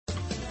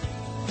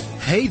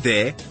Hey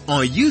there,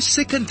 are you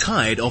sick and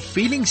tired of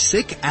feeling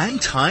sick and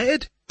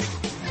tired?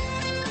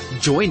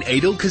 Join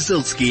Adel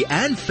Kazilski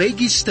and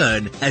Faggy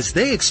Stern as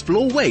they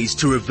explore ways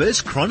to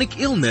reverse chronic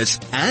illness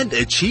and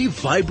achieve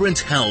vibrant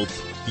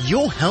health.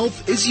 Your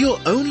health is your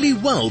only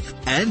wealth,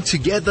 and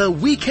together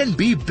we can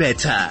be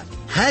better.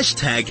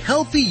 Hashtag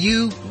healthy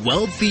you,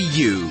 wealthy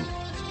you.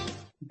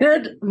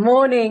 Good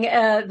morning.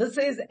 This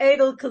is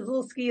Adel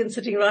Kazilski, and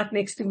sitting right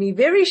next to me,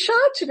 very shy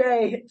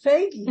today,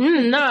 Faggy.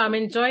 No, I'm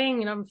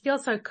enjoying, I feel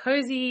so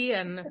cozy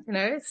and,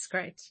 it's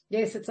great.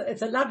 Yes,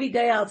 it's a lovely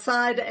day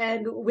outside,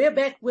 and we're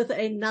back with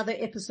another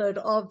episode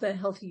of the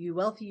Healthy You,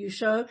 Wealthy You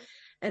show.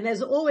 And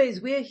as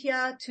always, we're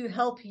here to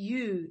help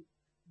you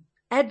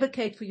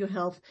advocate for your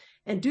health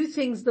and do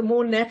things the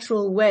more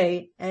natural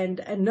way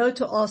and know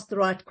to ask the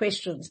right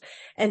questions.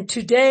 And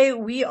today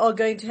we are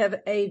going to have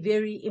a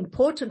very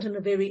important and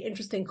a very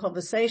interesting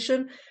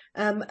conversation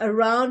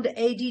around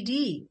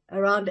ADD,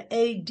 around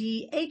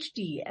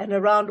ADHD, and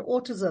around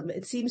autism.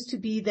 It seems to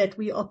be that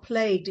we are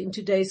plagued in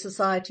today's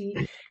society,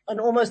 and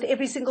almost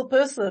every single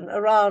person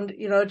around,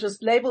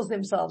 just labels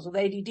themselves with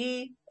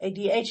ADD,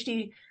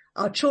 ADHD.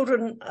 Our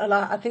children,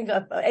 I think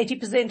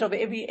 80% of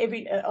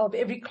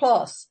every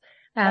class.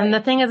 And the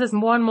thing is, it's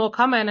more and more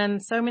common,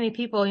 and so many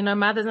people,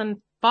 mothers and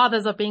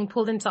fathers are being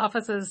pulled into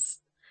offices,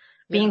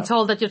 being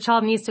told that your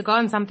child needs to go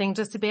on something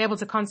just to be able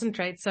to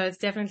concentrate. So it's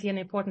definitely an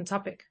important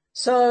topic.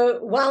 So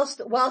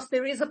whilst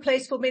there is a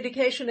place for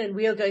medication, and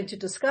we are going to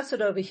discuss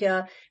it over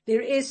here,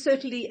 there is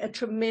certainly a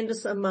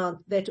tremendous amount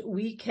that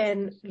we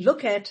can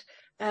look at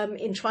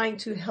in trying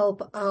to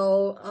help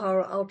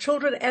our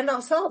children and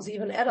ourselves,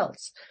 even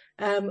adults,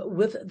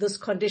 with this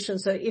condition.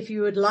 So if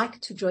you would like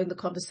to join the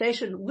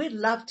conversation, we'd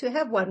love to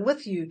have one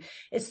with you.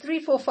 It's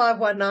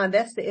 34519.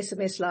 That's the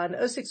SMS line.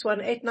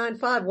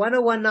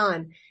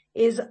 061-895-1019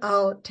 is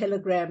our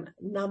Telegram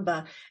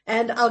number.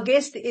 And our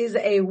guest is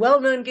a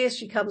well-known guest.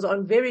 She comes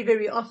on very,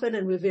 very often,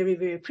 and we're very,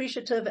 very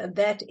appreciative. And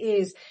that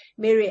is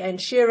Mary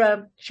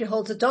Shearer. She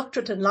holds a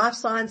doctorate in life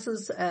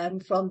sciences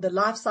from the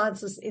Life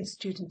Sciences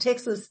Institute in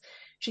Texas.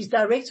 She's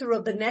director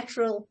of the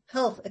Natural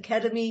Health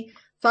Academy,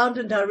 founder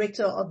and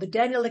director of the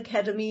Daniel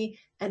Academy,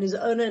 and is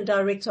owner and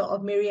director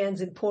of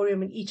Marianne's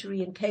Emporium and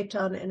Eatery in Cape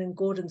Town and in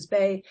Gordons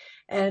Bay.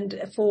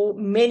 And for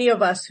many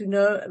of us who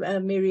know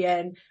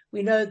Marianne,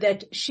 we know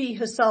that she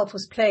herself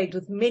was plagued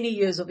with many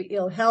years of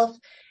ill health,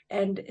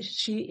 and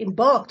she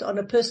embarked on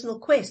a personal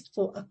quest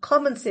for a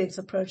common sense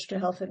approach to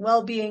health and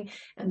well-being.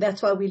 And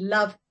that's why we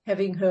love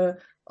having her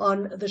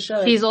on the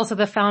show. She's also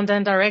the founder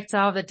and director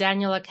of the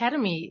Daniel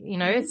Academy,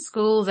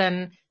 schools,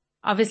 and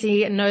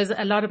obviously knows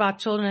a lot about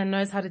children and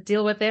knows how to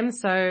deal with them.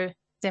 So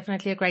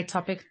definitely a great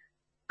topic.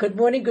 Good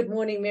morning,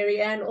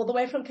 Marianne, all the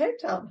way from Cape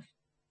Town.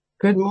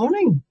 Good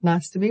morning.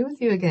 Nice to be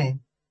with you again.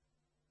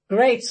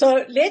 Great.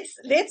 So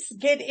let's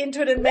get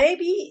into it, and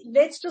maybe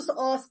let's just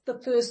ask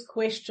the first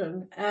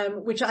question,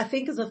 which I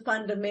think is a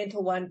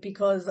fundamental one,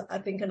 because I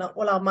think in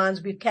all our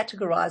minds we've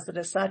categorized it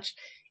as such.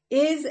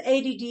 Is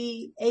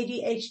ADD,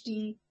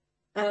 ADHD,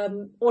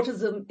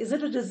 autism, is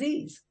it a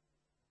disease?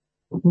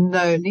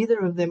 No, neither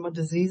of them are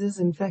diseases.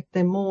 In fact,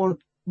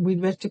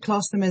 we'd have to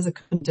class them as a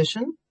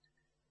condition.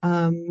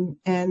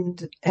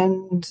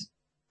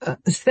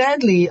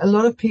 Sadly, a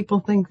lot of people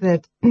think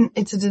that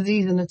it's a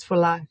disease and it's for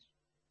life.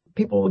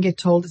 People will get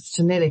told it's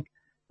genetic.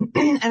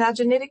 And our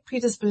genetic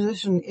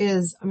predisposition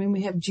is,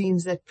 we have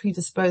genes that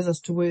predispose us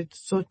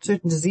towards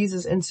certain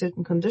diseases and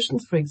certain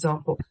conditions, for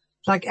example.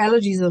 Like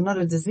allergies are not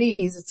a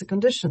disease, it's a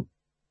condition.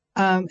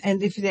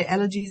 And if there are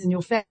allergies in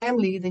your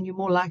family, then you're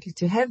more likely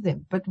to have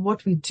them. But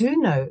what we do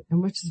know,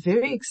 and which is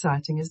very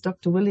exciting, is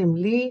Dr. William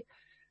Lee.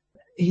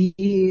 He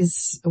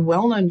is a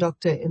well-known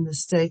doctor in the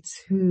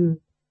States who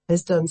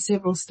has done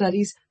several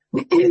studies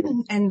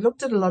and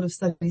looked at a lot of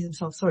studies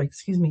himself. Sorry,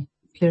 excuse me,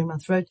 clearing my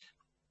throat.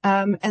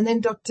 And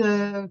then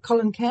Dr.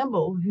 Colin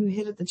Campbell, who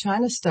headed the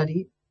China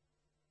study.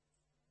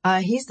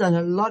 He's done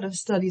a lot of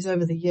studies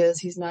over the years.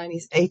 He's now in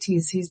his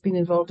 80s. He's been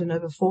involved in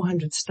over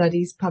 400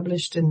 studies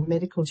published in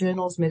medical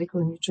journals,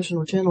 medical and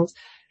nutritional journals.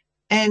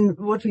 And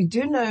what we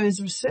do know is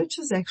research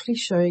is actually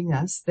showing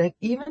us that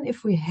even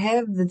if we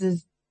have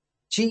the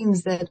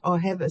genes that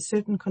have a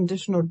certain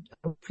condition or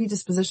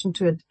predisposition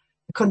to a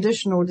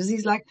condition or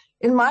disease, like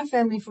in my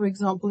family, for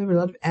example, there were a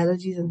lot of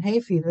allergies and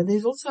hay fever.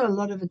 There's also a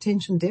lot of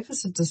attention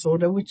deficit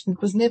disorder, which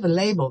was never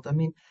labeled.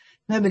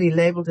 Nobody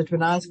labeled it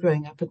when I was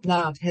growing up, but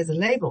now it has a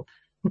label.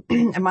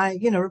 And my,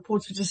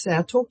 reports would just say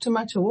I talk too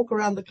much, I walk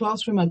around the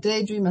classroom, I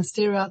daydream, I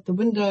stare out the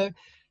window,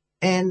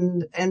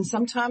 and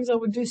sometimes I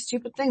would do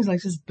stupid things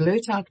like just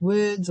blurt out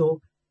words or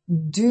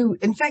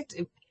in fact,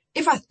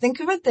 if I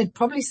think of it, they'd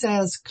probably say I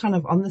was kind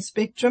of on the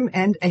spectrum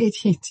and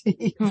ADD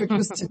if it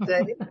was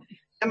today.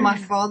 And my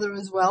father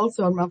as well,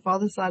 so on my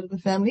father's side of the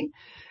family.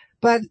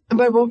 But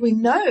what we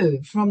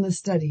know from the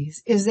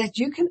studies is that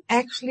you can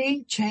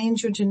actually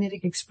change your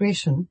genetic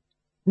expression.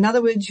 In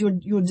other words,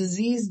 your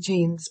disease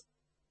genes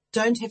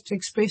don't have to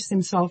express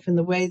themselves in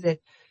the way that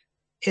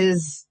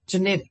is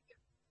genetic.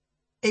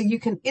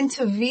 You can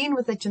intervene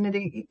with that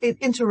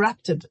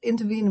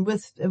intervene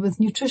with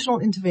nutritional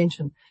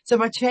intervention. So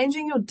by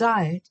changing your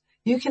diet,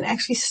 you can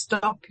actually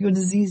stop your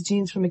disease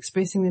genes from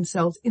expressing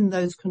themselves in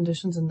those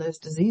conditions and those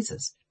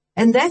diseases.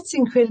 And that's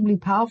incredibly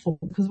powerful,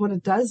 because what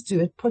it does do,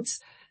 it puts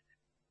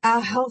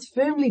our health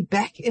firmly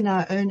back in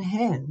our own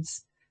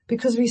hands,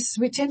 because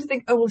we tend to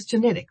think, oh, well, it's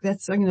genetic.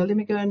 That's, let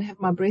me go and have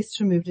my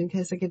breasts removed in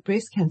case I get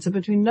breast cancer.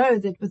 But we know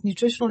that with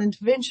nutritional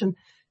intervention,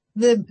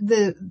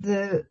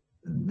 the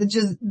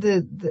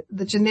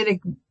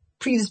genetic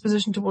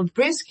predisposition towards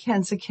breast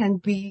cancer can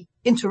be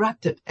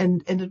interrupted,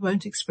 and it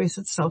won't express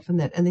itself in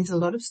that. And there's a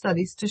lot of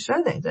studies to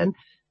show that, and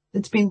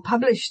it's been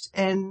published,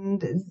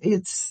 and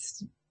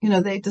it's,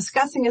 they're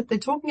discussing it, they're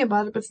talking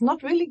about it, but it's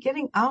not really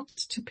getting out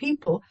to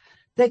people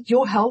that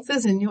your health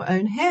is in your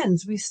own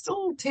hands. We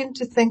still tend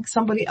to think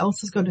somebody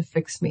else is going to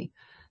fix me.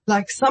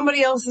 Like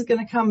somebody else is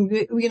going to come,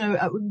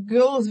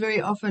 girls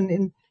very often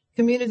in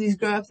communities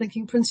grow up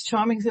thinking Prince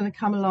Charming's going to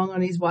come along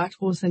on his white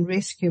horse and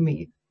rescue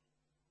me.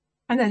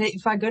 And that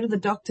if I go to the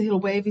doctor, he'll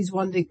wave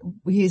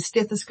his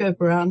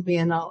stethoscope around me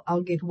and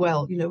I'll get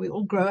well. We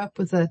all grow up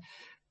with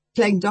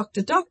playing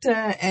doctor,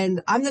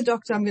 and I'm the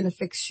doctor, I'm going to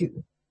fix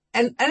you.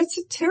 And it's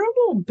a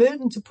terrible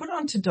burden to put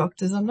onto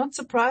doctors. I'm not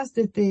surprised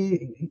that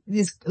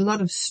there's a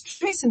lot of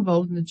stress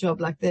involved in a job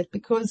like that,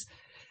 because,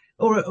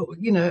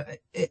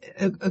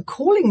 a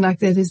calling like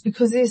that is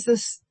because there's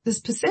this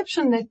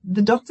perception that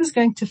the doctor's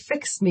going to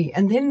fix me.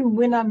 And then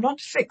when I'm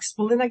not fixed,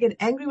 well, then I get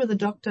angry with the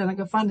doctor and I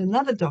go find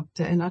another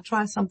doctor and I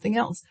try something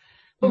else.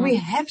 But we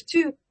have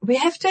to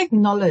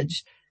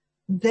acknowledge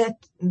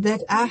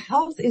that our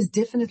health is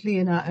definitely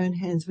in our own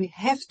hands. We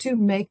have to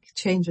make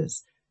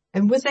changes.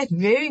 And with that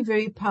very,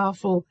 very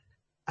powerful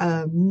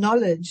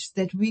knowledge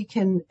that we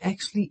can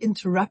actually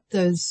interrupt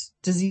those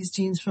disease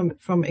genes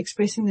from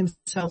expressing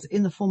themselves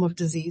in the form of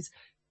disease,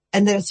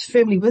 and that it's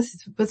firmly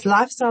with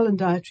lifestyle and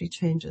dietary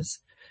changes.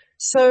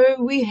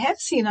 So we have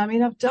seen,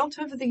 I've dealt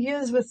over the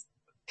years with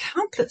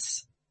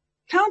countless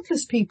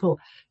people.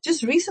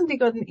 Just recently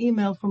got an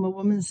email from a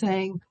woman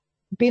saying,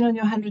 been on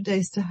your 100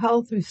 days to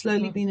health. We've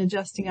slowly been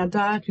adjusting our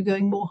diet. We're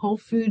going more whole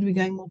food. We're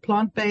going more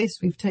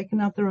plant-based. We've taken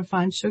out the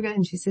refined sugar.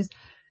 And she says,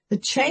 the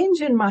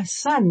change in my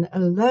son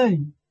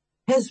alone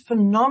is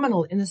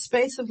phenomenal. In a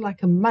space of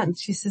like a month,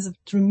 she says, of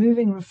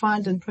removing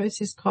refined and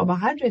processed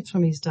carbohydrates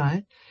from his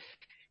diet.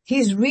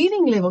 His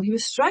reading level, he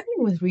was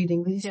struggling with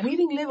reading, but his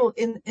reading level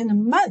in a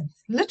month,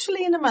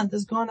 literally in a month,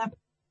 has gone up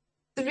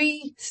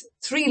three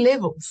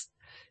levels.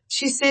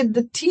 She said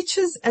the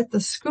teachers at the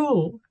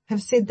school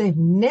have said they've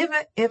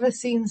never ever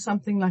seen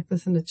something like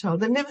this in a child.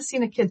 They've never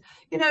seen a kid.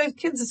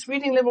 Kids'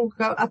 reading level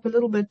go up a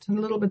little bit and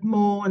a little bit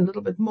more and a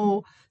little bit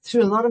more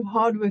through a lot of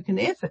hard work and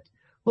effort.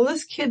 Well,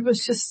 this kid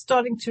was just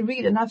starting to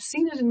read, and I've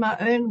seen it in my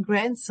own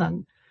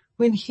grandson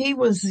when he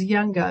was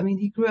younger.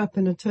 He grew up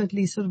in a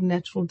totally sort of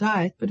natural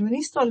diet, but when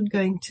he started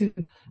going to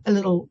a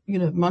little,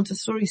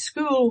 Montessori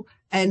school,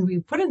 and we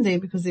put him there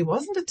because there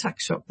wasn't a tuck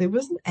shop, there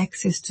wasn't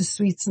access to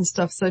sweets and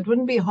stuff, so it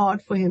wouldn't be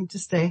hard for him to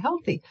stay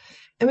healthy.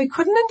 And we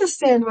couldn't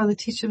understand why the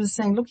teacher was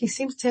saying, look, he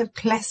seems to have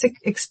classic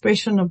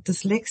expression of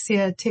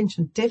dyslexia,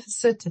 attention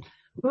deficit. And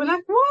we were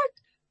like, what?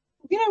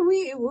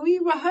 We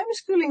were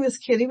homeschooling this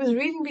kid. He was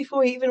reading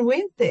before he even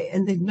went there.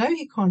 And they know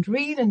he can't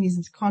read and he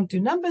can't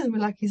do numbers. And we're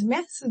like, his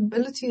maths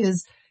ability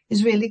is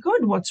really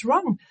good. What's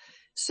wrong?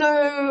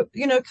 So,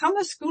 come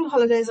the school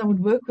holidays, I would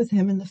work with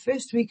him. And the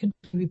first week it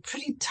would be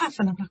pretty tough.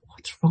 And I'm like,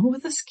 what's wrong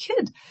with this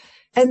kid?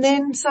 And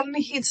then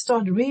suddenly he'd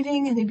start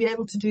reading and he'd be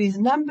able to do his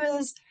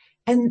numbers.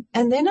 And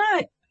then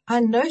I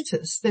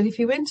noticed that if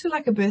he went to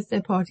like a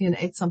birthday party and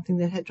ate something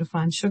that had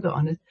refined sugar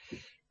on it,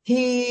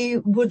 he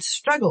would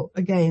struggle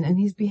again, and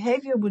his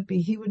behavior would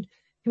be, he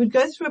would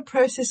go through a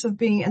process of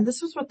being, and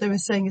this was what they were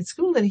saying at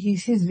school, that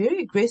he's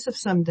very aggressive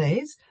some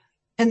days,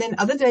 and then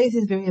other days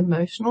he's very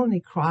emotional and he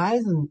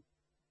cries and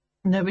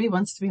nobody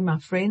wants to be my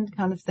friend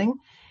kind of thing.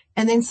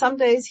 And then some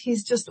days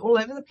he's just all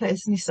over the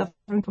place and he's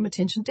suffering from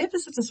attention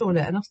deficit disorder.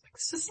 And I was like,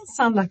 this doesn't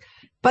sound like,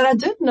 but I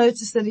did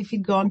notice that if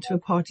he'd gone to a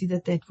party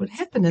that would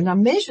happen, and I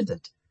measured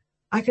it.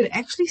 I could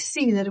actually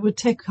see that it would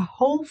take a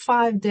whole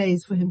 5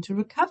 days for him to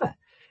recover.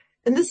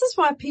 And this is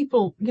why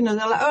people, they're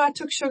like, oh, I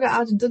took sugar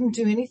out and didn't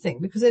do anything,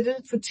 because they did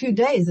it for 2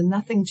 days and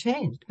nothing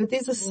changed. But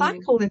there's a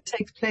cycle that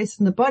takes place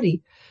in the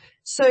body.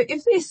 So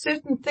if there's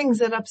certain things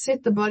that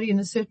upset the body in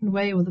a certain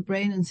way, or the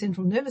brain and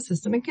central nervous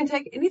system, it can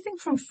take anything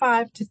from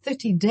 5 to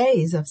 30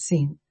 days, I've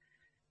seen.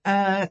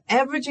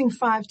 Averaging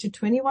 5 to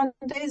 21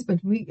 days, but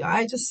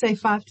I just say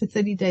 5 to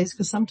 30 days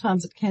because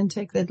sometimes it can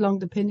take that long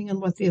depending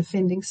on what the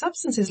offending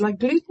substance is. Like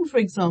gluten, for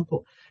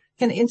example,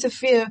 can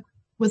interfere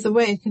with the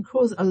way it can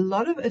cause a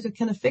lot of it. It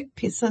can affect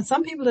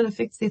some people. It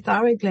affects their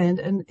thyroid gland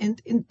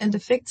and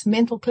affects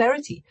mental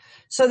clarity.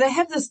 So they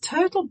have this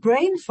total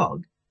brain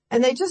fog,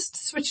 and they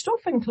just switched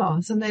off in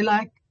class, and they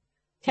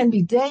can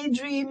be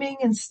daydreaming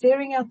and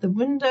staring out the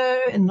window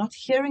and not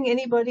hearing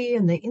anybody,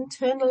 and they're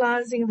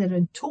internalizing and they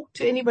don't talk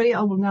to anybody.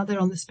 Oh, well, now they're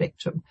on the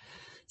spectrum.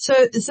 So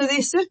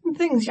there's certain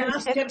things you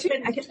have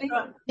to actually,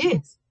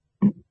 yes.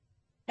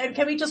 And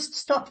can we just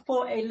stop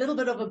for a little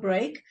bit of a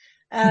break?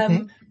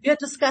 Okay. We are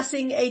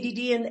discussing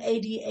ADD and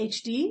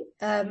ADHD,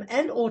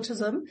 and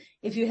autism.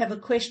 If you have a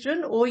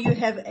question or you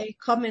have a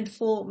comment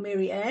for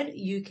Mary Ann,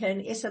 you can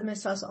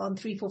SMS us on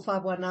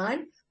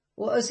 34519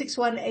 or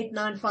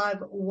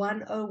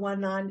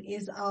 061-895-1019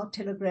 is our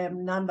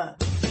Telegram number.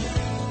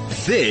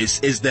 This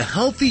is the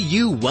Healthy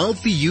You,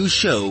 Wealthy You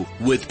show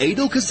with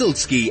Adel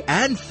Kazilsky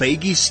and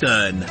Faggy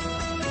Stern.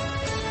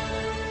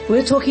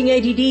 We're talking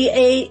ADD,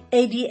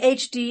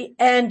 ADHD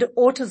and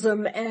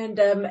autism. And,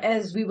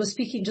 as we were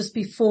speaking just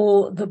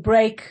before the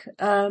break,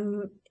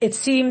 it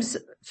seems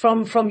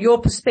from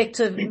your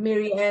perspective,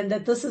 Mary Ann,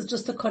 that this is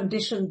just a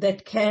condition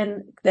that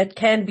can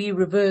be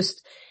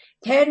reversed.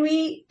 Can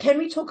we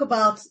talk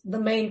about the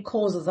main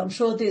causes? I'm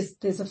sure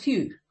there's a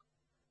few.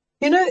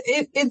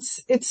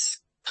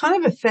 It's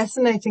kind of a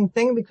fascinating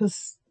thing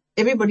because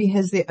everybody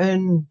has their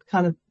own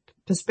kind of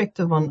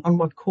perspective on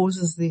what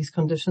causes these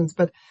conditions.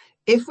 But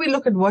if we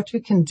look at what we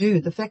can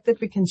do, the fact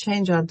that we can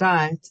change our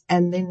diet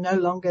and then no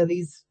longer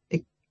these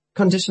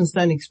conditions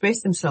don't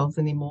express themselves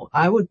anymore,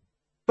 I would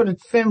put it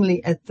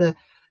firmly at the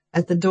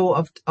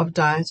door of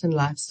diet and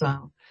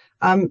lifestyle.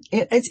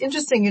 It's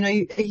interesting,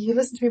 you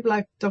listen to people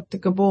like Dr.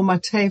 Gabor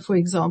Mate, for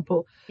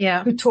example,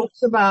 who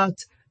talks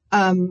about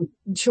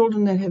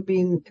children that have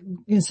been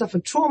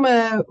suffered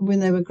trauma when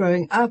they were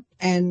growing up,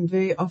 and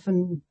very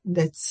often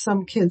that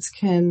some kids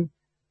can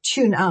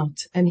tune out,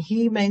 and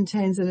he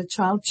maintains that a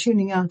child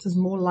tuning out is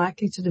more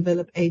likely to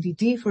develop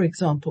ADD, for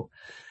example.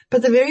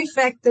 But the very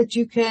fact that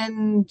you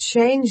can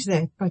change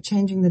that by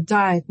changing the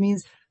diet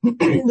means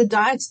the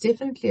diet's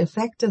definitely a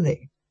factor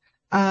there.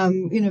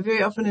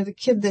 Very often at a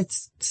kid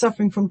that's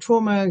suffering from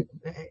trauma,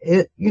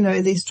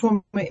 there's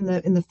trauma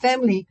in the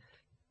family,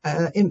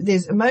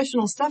 there's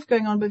emotional stuff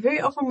going on, but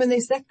very often when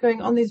there's that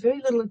going on, there's very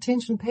little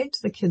attention paid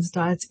to the kids'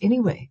 diets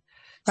anyway.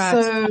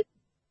 Right. So,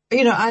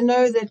 I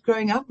know that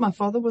growing up, my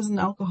father was an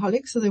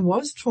alcoholic, so there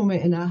was trauma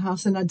in our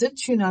house, and I did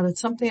tune out.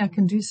 It's something I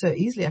can do so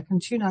easily. I can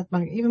tune out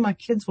even my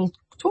kids will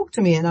talk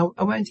to me and I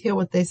won't hear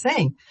what they're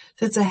saying.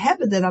 So it's a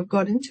habit that I've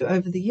got into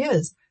over the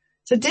years.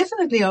 So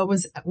definitely I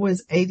was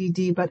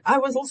ADD, but I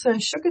was also a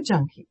sugar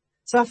junkie.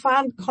 So I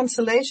found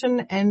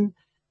consolation and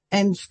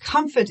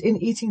comfort in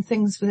eating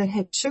things that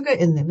had sugar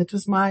in them. It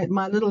was my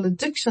little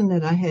addiction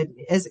that I had.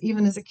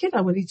 Even as a kid,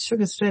 I would eat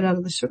sugar straight out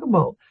of the sugar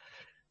bowl.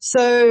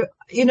 So,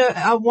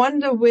 I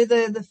wonder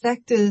whether the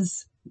fact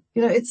is,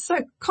 it's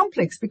so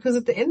complex, because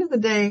at the end of the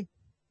day,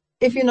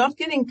 if you're not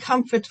getting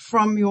comfort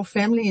from your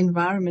family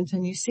environment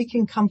and you're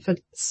seeking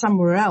comfort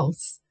somewhere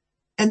else,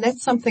 and that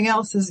something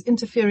else is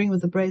interfering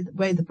with the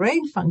way the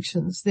brain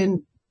functions,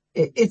 then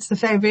it's the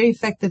very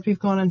fact that we've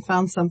gone and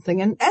found something,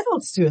 and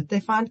adults do it. They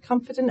find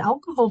comfort in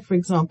alcohol, for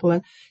example,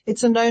 and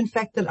it's a known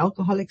fact that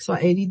alcoholics are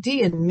ADD,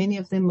 and many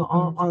of them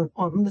are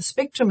on the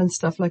spectrum and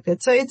stuff like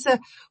that. So it's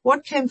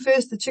what came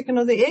first, the chicken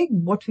or the egg?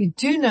 What we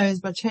do know is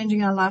by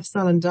changing our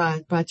lifestyle and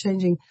diet, by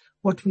changing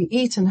what we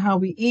eat and how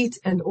we eat,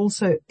 and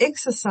also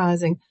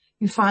exercising,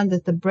 you find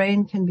that the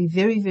brain can be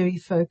very, very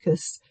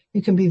focused.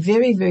 You can be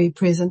very, very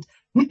present.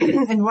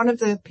 And one of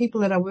the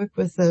people that I work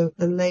with, a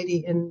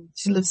lady, and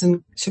she lives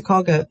in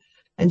Chicago,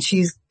 and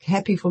she's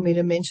happy for me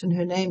to mention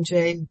her name,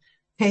 Jane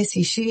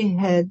Casey. She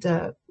had,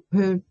 her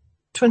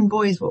twin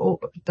boys were all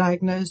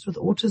diagnosed with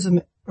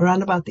autism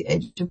around about the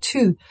age of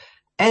 2,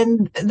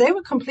 and they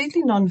were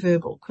completely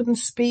nonverbal, couldn't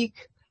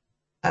speak.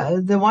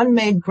 The one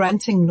made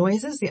grunting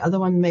noises, the other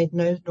one made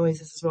no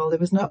noises as well. There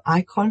was no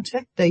eye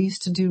contact. They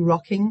used to do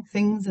rocking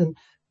things and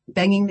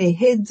banging their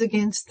heads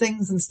against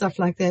things and stuff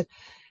like that.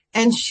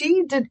 And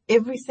she did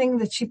everything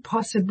that she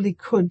possibly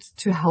could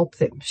to help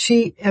them.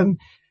 She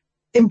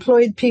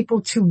employed people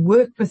to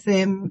work with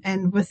them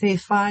and with their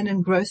fine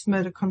and gross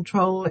motor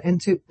control, and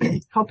to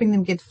helping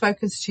them get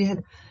focused. She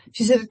said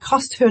it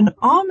cost her an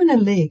arm and a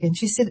leg. And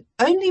she said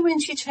only when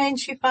she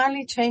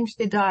finally changed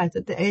their diet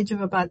at the age of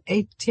about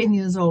 8-10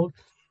 years old.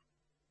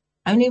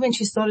 Only when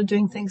she started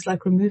doing things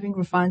like removing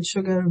refined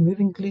sugar,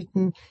 removing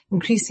gluten,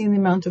 increasing the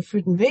amount of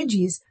fruit and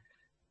veggies,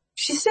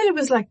 she said it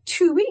was like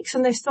 2 weeks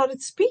and they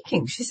started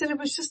speaking. She said it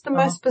was just the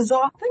most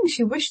bizarre thing.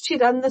 She wished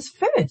she'd done this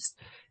first.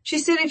 She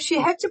said if she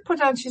had to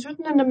put out, she's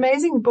written an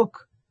amazing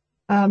book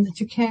that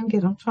you can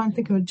get. I'm trying to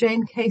think of it.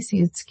 Jane Casey.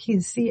 It's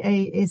Casey.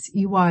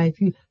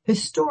 Her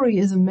story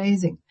is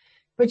amazing.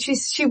 But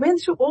she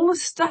went through all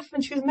this stuff,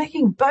 and she was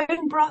making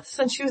bone broths,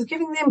 and she was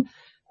giving them,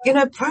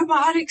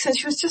 probiotics, and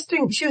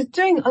she was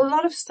doing a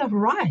lot of stuff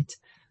right.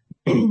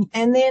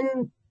 And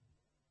then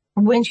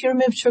when she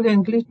removed sugar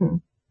and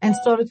gluten and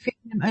started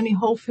feeding them only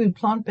whole food,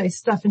 plant-based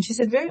stuff. And she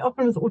said very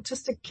often with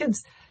autistic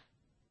kids,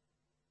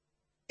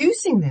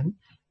 juicing them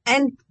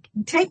and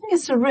taking a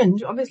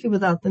syringe, obviously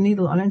without the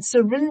needle on, and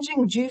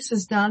syringing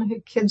juices down her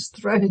kids'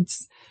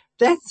 throats.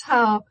 That's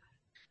how.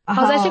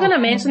 I was actually going to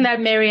mention that,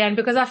 Mary Ann,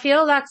 because I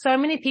feel like so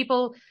many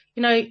people,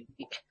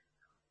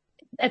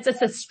 it's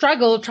a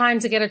struggle trying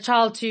to get a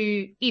child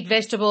to eat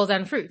vegetables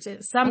and fruit.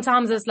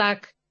 Sometimes it's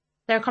like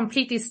they're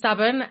completely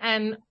stubborn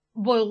and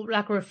will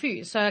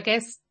refuse. So I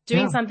guess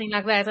doing something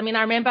like that. I mean,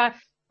 I remember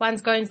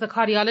once going to the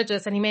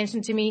cardiologist, and he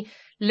mentioned to me,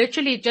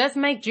 literally just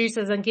make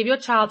juices and give your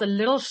child a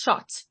little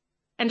shot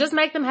and just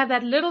make them have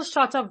that little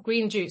shot of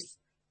green juice.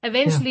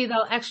 Eventually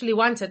they'll actually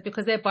want it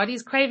because their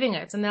body's craving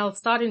it and they'll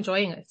start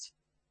enjoying it.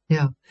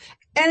 Yeah.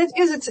 And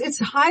it's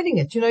hiding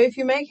it. You know, if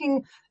you're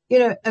making, you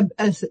know,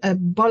 a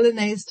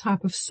bolognese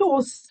type of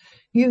sauce,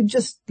 you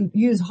just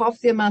use half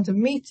the amount of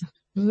meat,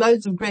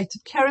 loads of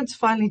grated carrots,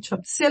 finely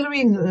chopped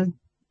celery, and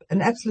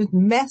an absolute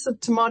massive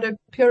tomato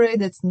puree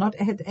that's not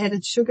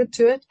added sugar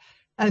to it,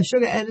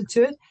 sugar added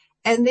to it.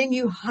 And then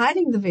you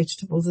hiding the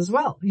vegetables as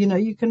well. You know,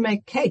 you can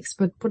make cakes,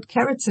 but put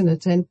carrots in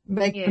it and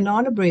make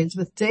banana breads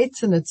with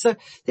dates in it. So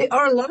there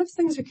are a lot of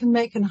things we can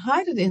make and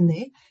hide it in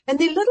there. And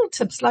they're little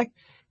tips like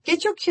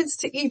get your kids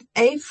to eat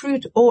a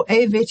fruit or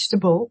a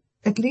vegetable,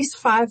 at least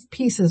 5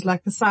 pieces,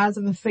 like the size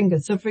of a finger.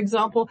 So for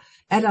example,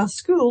 at our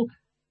school,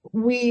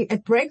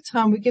 at break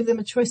time, we give them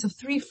a choice of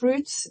 3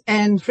 fruits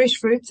and fresh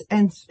fruits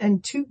and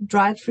 2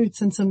 dried fruits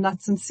and some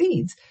nuts and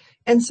seeds.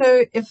 And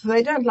so if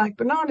they don't like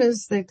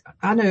bananas,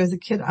 I know as a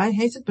kid, I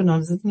hated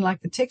bananas. I didn't like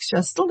the texture.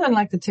 I still don't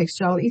like the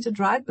texture. I'll eat a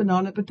dried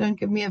banana, but don't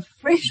give me a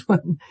fresh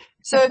one.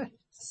 So,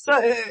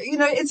 you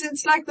know,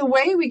 it's like the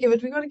way we give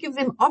it. We've got to give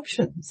them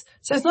options.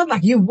 So it's not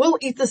like you will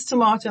eat this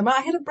tomato.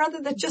 I had a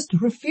brother that just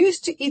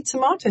refused to eat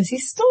tomatoes. He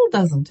still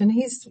doesn't. And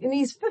he's in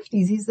his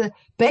 50s. He's the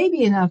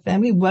baby in our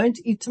family, won't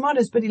eat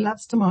tomatoes, but he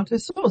loves tomato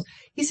sauce.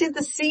 He said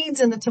the seeds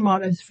in the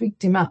tomatoes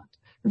freaked him out.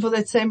 And for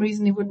that same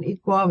reason, he wouldn't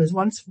eat guavas.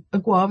 Once a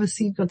guava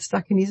seed got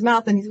stuck in his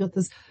mouth, and he's got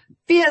this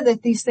fear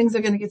that these things are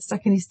going to get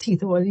stuck in his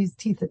teeth, or his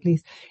teeth at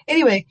least.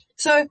 Anyway,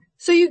 so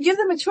you give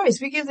them a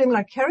choice. We give them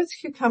like carrots,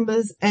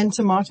 cucumbers, and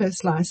tomato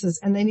slices,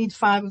 and they need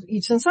 5 of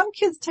each. And some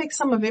kids take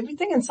some of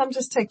everything, and some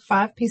just take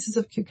 5 pieces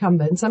of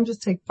cucumber, and some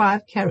just take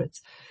 5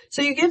 carrots.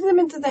 So you get them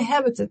into the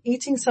habit of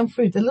eating some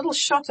fruit. A little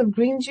shot of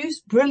green juice,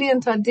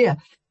 brilliant idea.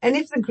 And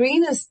if the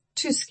green is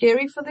too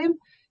scary for them,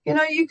 you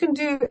know, you can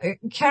do a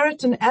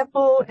carrot and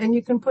apple, and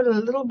you can put a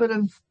little bit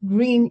of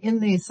green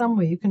in there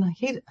somewhere. You can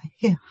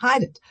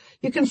hide it.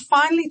 You can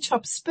finely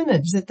chop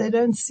spinach that they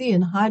don't see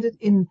and hide it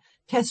in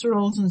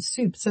casseroles and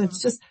soup. So it's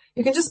just,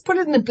 you can just put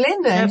it in a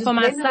blender. And for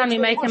my son, we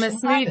make him a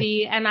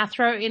smoothie, and I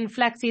throw in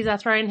flax seeds, I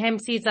throw in hemp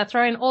seeds, I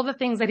throw in all the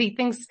things that he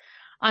thinks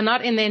are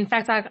not in there. In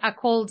fact, I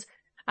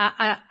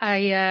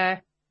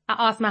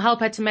asked my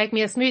helper to make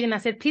me a smoothie, and I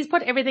said, please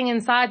put everything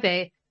inside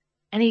there.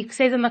 And he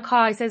says in the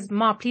car, he says,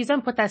 Ma, please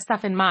don't put that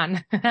stuff in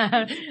mine.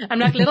 I'm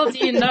like, little do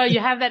you know, you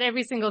have that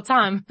every single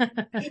time. Are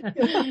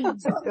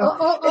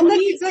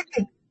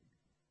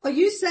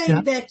you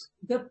saying that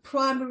the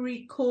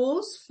primary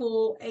cause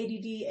for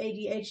ADD,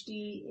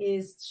 ADHD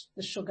is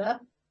the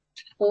sugar?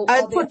 Or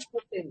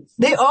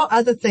there are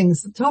other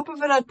things. The top of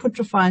it, I'd put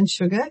refined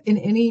sugar in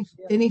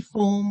any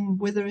form,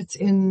 whether it's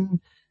in,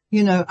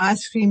 you know,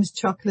 ice creams,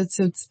 chocolates,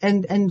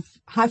 and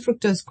high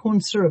fructose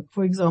corn syrup,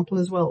 for example,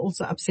 as well,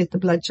 also upset the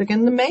blood sugar.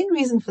 And the main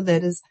reason for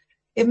that is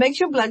it makes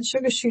your blood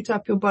sugar shoot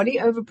up. Your body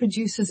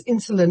overproduces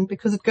insulin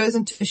because it goes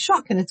into a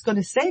shock, and it's got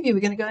to save you.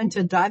 We're going to go into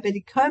a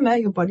diabetic coma.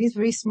 Your body's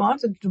very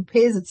smart. It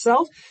repairs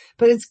itself,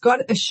 but it's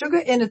got a sugar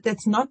in it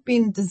that's not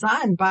been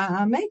designed by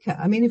our maker.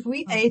 I mean, if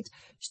we ate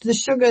the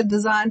sugar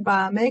designed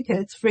by our maker,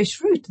 it's fresh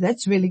fruit.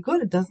 That's really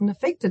good. It doesn't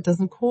affect it,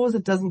 doesn't cause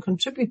it, doesn't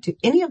contribute to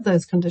any of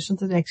those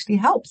conditions. It actually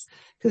helps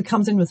because it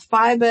comes in with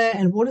fiber,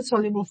 and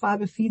water-soluble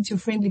fiber feeds your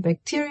friendly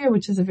bacteria,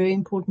 which is a very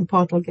important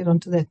part. I'll get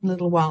onto that in a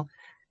little while.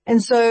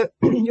 And so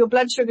your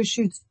blood sugar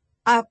shoots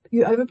up,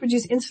 you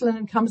overproduce insulin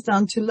and comes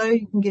down too low.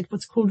 You can get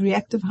what's called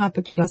reactive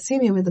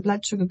hyperglycemia, where the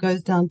blood sugar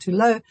goes down too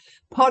low.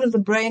 Part of the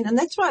brain, and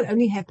that's why it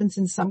only happens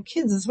in some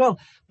kids as well.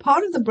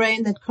 Part of the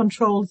brain that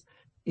controls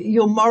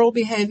your moral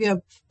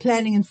behavior,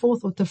 planning and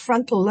forethought, the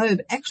frontal lobe,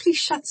 actually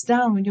shuts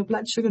down when your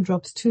blood sugar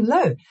drops too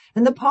low.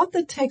 And the part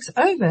that takes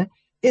over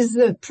is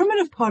the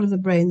primitive part of the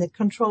brain that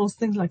controls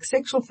things like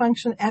sexual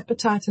function,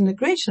 appetite, and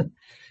aggression.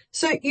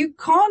 So you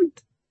can't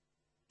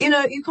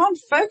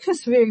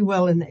focus very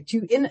well in that.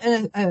 You're in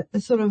a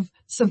sort of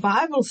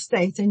survival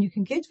state, and you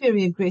can get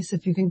very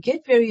aggressive. You can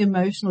get very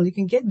emotional. You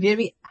can get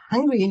very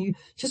hungry, and you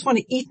just want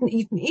to eat and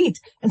eat and eat.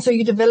 And so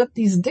you develop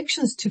these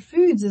addictions to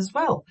foods as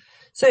well.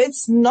 So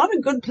it's not a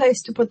good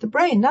place to put the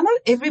brain. Now, not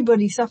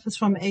everybody suffers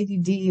from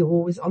ADD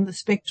or is on the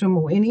spectrum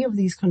or any of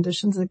these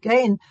conditions.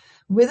 Again,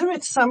 whether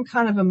it's some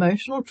kind of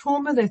emotional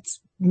trauma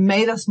that's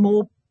made us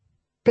more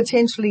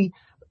potentially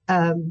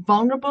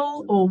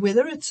vulnerable, or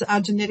whether it's our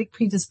genetic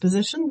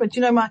predisposition. But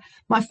you know,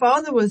 my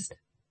father was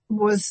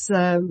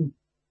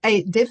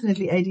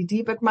definitely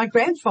ADD, but my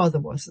grandfather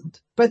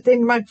wasn't. But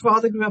then my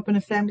father grew up in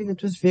a family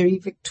that was very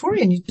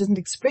Victorian. You didn't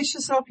express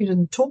yourself. You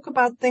didn't talk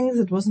about things.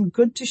 It wasn't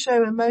good to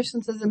show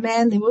emotions as a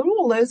man. There were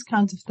all those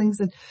kinds of things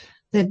that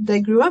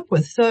they grew up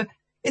with. So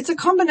it's a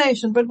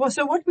combination. But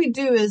so what we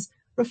do is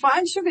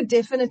refined sugar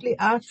definitely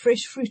out,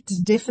 fresh fruit is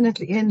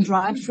definitely in,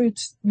 dried fruit,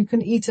 you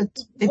can eat it.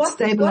 It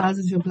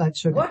stabilizes your blood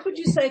sugar. What would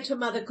you say to a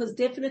mother? Because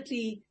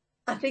definitely,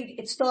 I think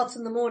it starts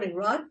in the morning,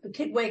 right? The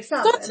kid wakes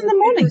up. Starts in the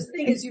morning. The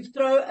thing is, you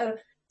throw a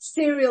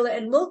cereal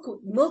and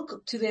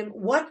milk to them.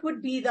 What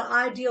would be the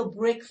ideal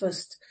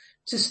breakfast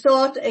to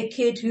start a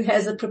kid who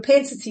has a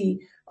propensity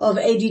of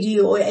ADD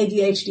or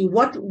ADHD?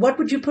 What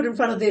would you put in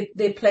front of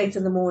their plate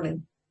in the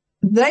morning?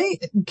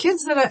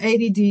 Kids that are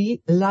ADD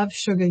love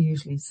sugar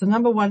usually. It's the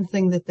number one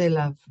thing that they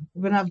love.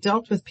 When I've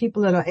dealt with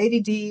people that are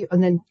ADD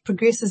and then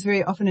progresses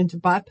very often into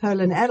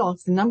bipolar in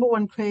adults, the number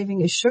one craving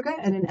is sugar,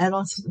 and in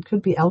adults it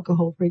could be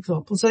alcohol, for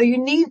example. So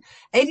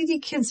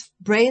ADD kids'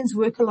 brains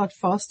work a lot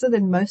faster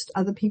than most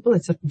other people.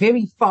 It's a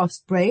very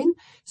fast brain.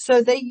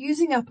 So they're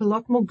using up a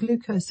lot more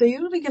glucose. So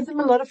you want to give them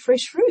a lot of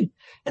fresh fruit.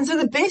 And so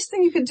the best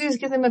thing you can do is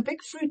give them a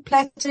big fruit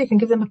platter. You can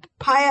give them a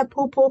papaya,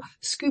 pawpaw,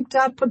 scooped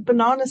out, put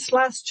banana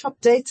slice,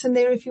 chopped dates in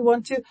there if you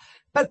want to.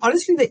 But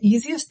honestly, the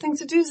easiest thing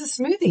to do is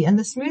a smoothie. And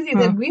the smoothie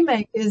that we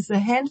make is a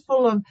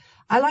handful of,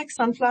 I like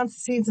sunflower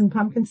seeds and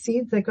pumpkin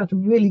seeds. They've got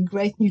really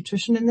great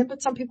nutrition in them,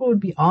 but some people would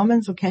be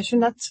almonds or cashew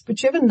nuts,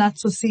 whichever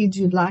nuts or seeds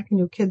you'd like in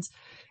your kids.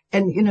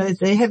 And,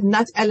 they have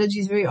nut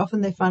allergies very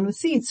often they find with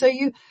seeds. So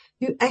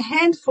their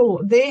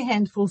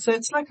handful. So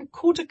it's like a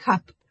quarter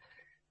cup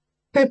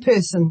per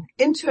person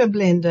into a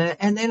blender,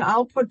 and then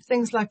I'll put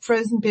things like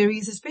frozen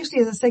berries, especially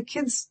as I say,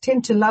 kids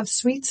tend to love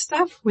sweet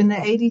stuff when they're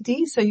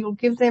ADD, so you'll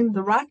give them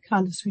the right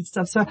kind of sweet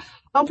stuff. So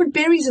I'll put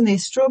berries in there,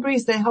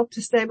 strawberries, they help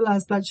to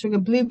stabilize blood sugar,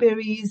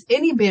 blueberries,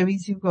 any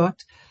berries you've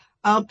got.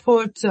 I'll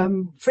put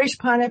fresh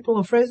pineapple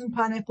or frozen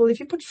pineapple. If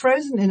you put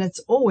frozen in,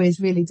 it's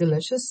always really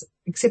delicious,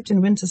 except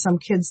in winter some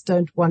kids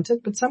don't want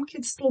it, but some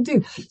kids still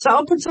do. So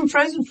I'll put some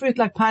frozen fruit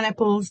like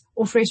pineapples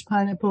or fresh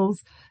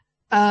pineapples,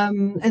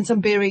 and some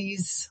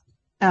berries,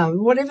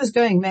 whatever's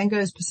going,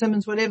 mangoes,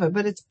 persimmons, whatever,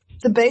 but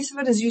the base of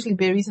it is usually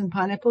berries and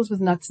pineapples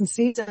with nuts and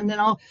seeds. And then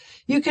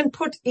you can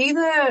put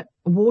either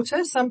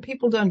water, some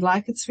people don't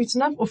like it sweet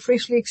enough, or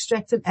freshly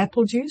extracted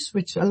apple juice,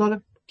 which a lot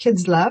of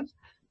kids love.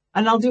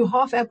 And I'll do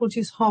half apple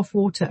juice, half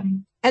water.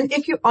 And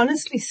if you're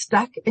honestly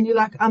stuck and you're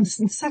like, I'm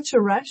in such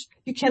a rush,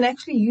 you can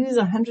actually use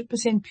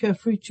 100% pure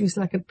fruit juice,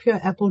 like a pure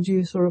apple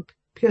juice or a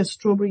pure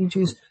strawberry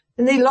juice.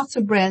 And there are lots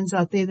of brands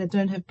out there that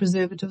don't have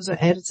preservatives or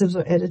additives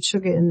or added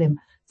sugar in them.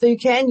 So you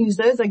can use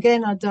those.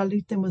 Again, I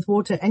dilute them with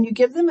water, and you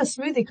give them a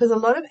smoothie, because a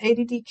lot of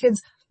ADD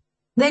kids,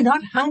 they're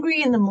not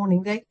hungry in the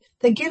morning.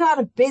 They get out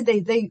of bed.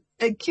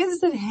 Kids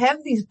that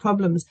have these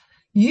problems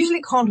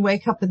usually can't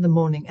wake up in the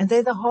morning, and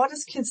they're the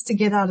hardest kids to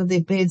get out of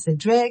their beds. They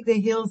drag their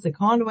heels. They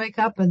can't wake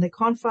up, and they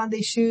can't find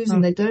their shoes,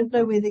 and they don't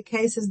know where their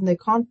case is, and they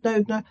can't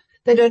know.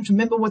 They don't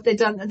remember what they've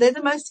done. And they're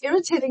the most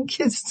irritating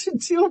kids to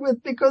deal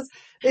with, because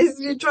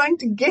you're trying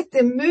to get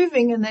them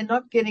moving and they're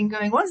not getting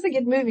going. Once they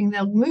get moving,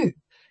 they'll move.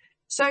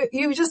 So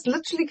you just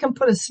literally can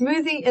put a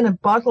smoothie in a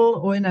bottle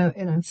or in a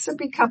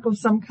sippy cup of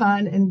some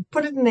kind and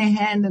put it in their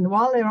hand, and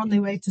while they're on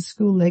their way to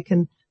school, they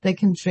can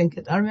drink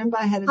it. I remember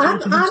I had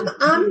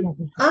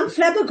I'm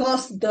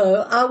flabbergasted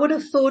though. I would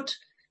have thought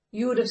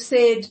you would have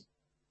said,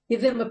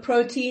 give them a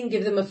protein,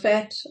 give them a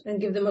fat, and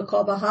give them a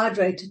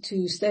carbohydrate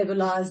to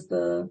stabilize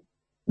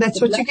That's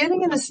what you're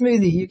getting in a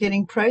smoothie. You're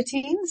getting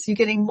proteins. You're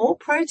getting more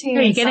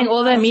protein. You're getting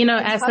all the amino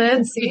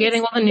acids. You're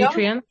getting all the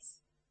nutrients.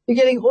 You're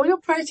getting all your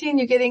protein.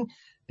 You're getting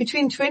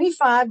between 20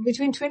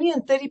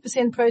 and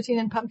 30% protein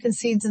in pumpkin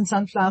seeds and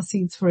sunflower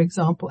seeds, for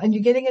example. And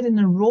you're getting it in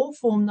a raw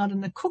form, not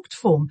in a cooked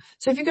form.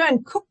 So if you go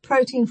and cook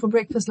protein for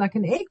breakfast, like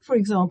an egg, for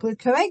example, it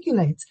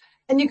coagulates.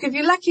 And if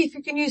you're lucky, if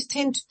you can use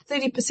 10 to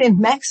 30%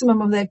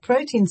 maximum of that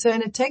protein. So,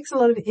 and it takes a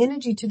lot of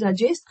energy to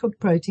digest cooked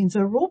protein.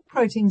 So raw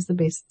protein is the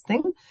best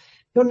thing.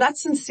 Your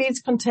nuts and seeds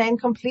contain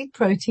complete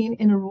protein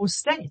in a raw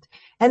state.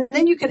 And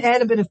then you can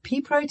add a bit of pea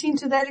protein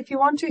to that if you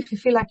want to, if you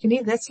feel like you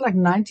need. That's like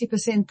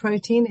 90%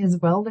 protein as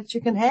well that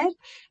you can add.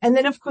 And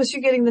then, of course,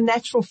 you're getting the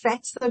natural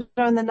fats that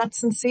are in the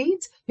nuts and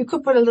seeds. You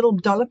could put a little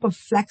dollop of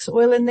flax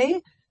oil in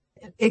there,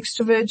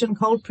 extra virgin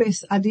cold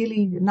press,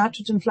 ideally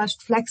nitrogen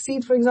flushed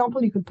flaxseed, for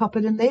example. You could pop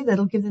it in there.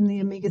 That'll give them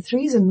the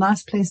omega-3s, a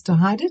nice place to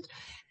hide it.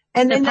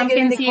 And the then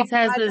pumpkin seeds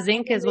has the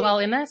zinc as well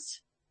in it.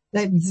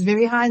 It's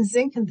very high in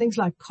zinc and things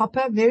like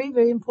copper. Very,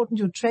 very important.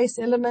 Your trace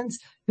elements,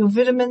 your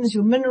vitamins,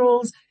 your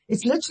minerals.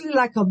 It's literally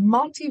like a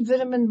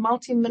multivitamin,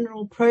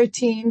 multi-mineral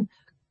protein.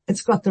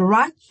 It's got the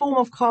right form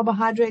of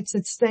carbohydrates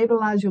that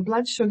stabilize your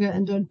blood sugar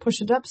and don't push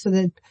it up. So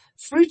that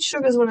fruit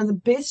sugar is one of the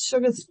best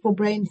sugars for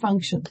brain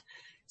function.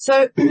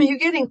 So you're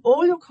getting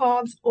all your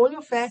carbs, all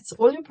your fats,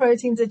 all your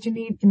proteins that you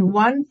need in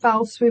one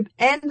foul swoop,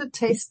 and it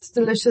tastes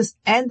delicious,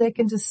 and they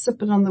can just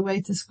sip it on the way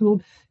to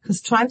school,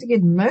 because trying to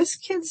get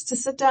most kids to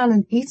sit down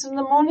and eat in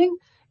the morning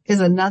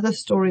is another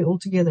story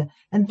altogether.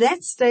 And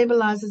that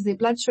stabilizes their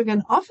blood sugar,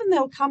 and often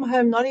they'll come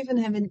home not even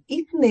having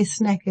eaten their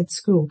snack at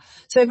school.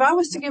 So if I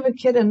was to give a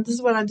kid, and this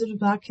is what I did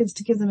with our kids,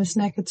 to give them a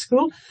snack at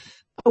school,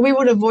 we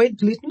would avoid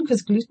gluten,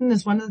 because gluten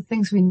is one of the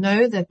things we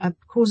know that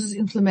causes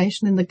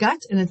inflammation in the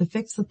gut, and it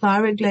affects the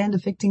thyroid gland,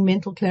 affecting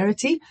mental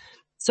clarity.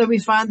 So we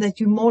find that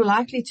you're more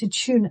likely to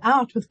tune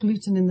out with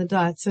gluten in the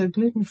diet. So a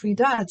gluten-free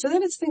diet. So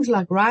then it's things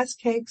like rice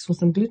cakes or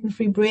some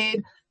gluten-free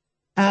bread.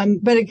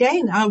 But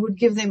again, I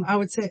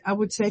would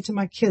say to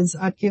my kids,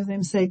 I'd give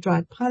them, say,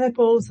 dried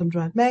pineapples, some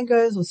dried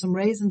mangoes, or some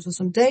raisins or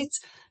some dates.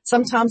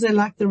 Sometimes they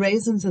like the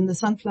raisins and the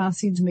sunflower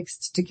seeds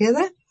mixed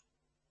together.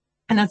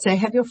 And I'd say,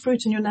 have your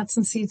fruit and your nuts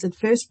and seeds at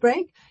first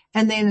break.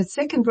 And then at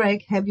second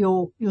break, have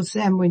your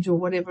sandwich or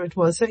whatever it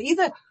was. So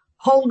either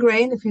whole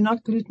grain if you're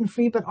not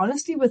gluten-free. But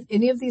honestly, with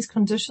any of these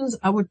conditions,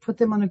 I would put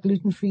them on a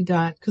gluten-free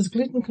diet, because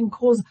gluten can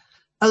cause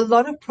a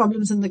lot of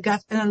problems in the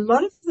gut, and a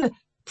lot of the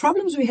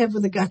problems we have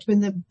with the gut when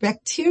the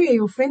bacteria,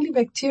 your friendly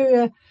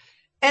bacteria,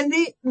 and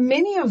there are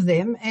many of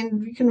them,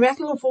 and you can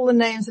rattle off all the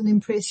names and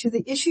impress you.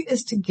 The issue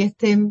is to get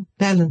them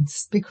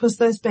balanced, because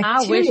those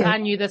bacteria... I wish I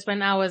knew this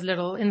when I was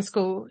little in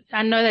school.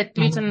 I know that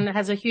gluten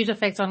has a huge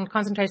effect on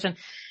concentration.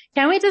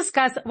 Can we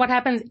discuss what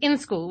happens in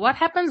school? What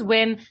happens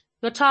when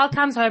your child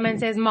comes home and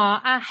says, "Ma,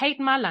 I hate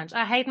my lunch.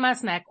 I hate my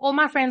snack. All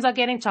my friends are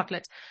getting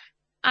chocolate.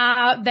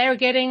 They're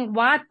getting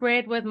white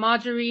bread with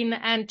margarine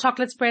and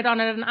chocolate spread on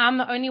it, and I'm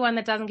the only one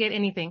that doesn't get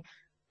anything."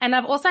 And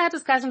I've also had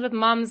discussions with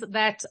moms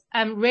that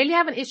really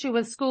have an issue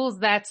with schools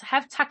that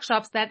have tuck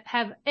shops that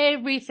have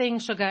everything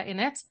sugar in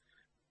it,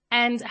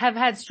 and have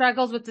had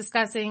struggles with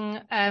discussing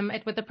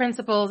it with the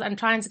principals and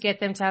trying to get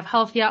them to have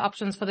healthier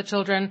options for the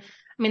children.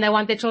 I mean, they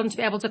want their children to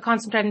be able to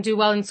concentrate and do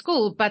well in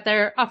school, but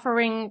they're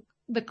offering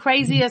the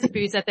craziest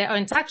foods at their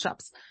own tuck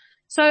shops.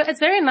 So it's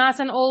very nice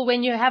and all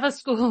when you have a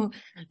school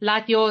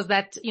like yours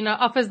that, you know,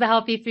 offers the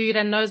healthy food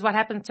and knows what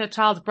happens to a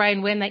child's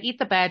brain when they eat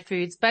the bad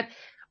foods. But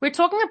we're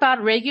talking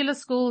about regular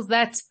schools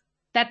that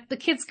the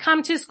kids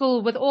come to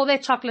school with all their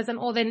chocolates and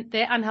all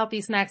their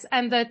unhealthy snacks,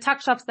 and the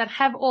tuck shops that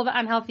have all the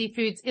unhealthy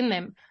foods in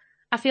them.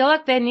 I feel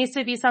like there needs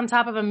to be some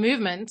type of a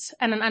movement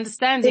and an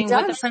understanding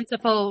with the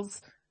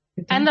principals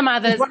and the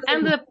mothers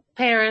and the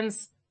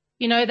parents,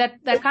 you know,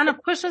 that kind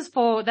of pushes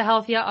for the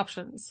healthier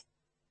options.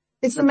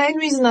 It's the main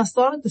reason I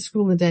started the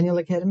school, the Daniel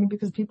Academy,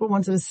 because people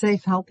wanted a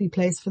safe, healthy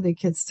place for their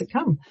kids to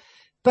come.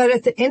 But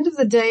at the end of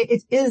the day,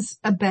 it is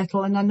a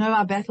battle, and I know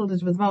I battled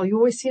it with Val. You're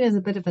always seen as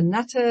a bit of a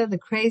nutter, the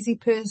crazy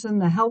person,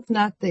 the health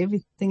nut, the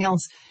everything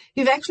else.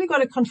 You've actually got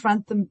to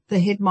confront the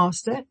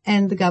headmaster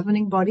and the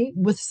governing body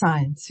with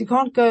science. You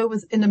can't go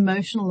with an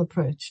emotional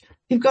approach.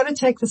 You've got to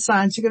take the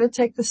science. You've got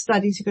to take the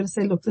studies. You've got to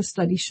say, look, this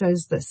study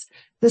shows this.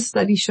 This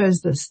study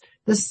shows this.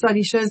 This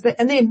study shows that.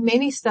 And there are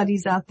many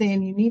studies out there,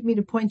 and you need me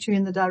to point you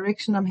in the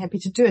direction. I'm happy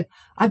to do it.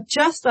 I've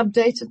just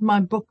updated my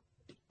book,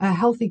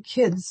 Healthy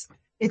Kids.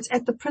 It's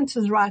at the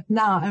printers right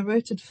now. I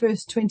wrote it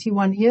first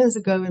 21 years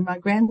ago when my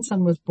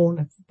grandson was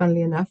born,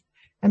 funnily enough.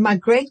 And my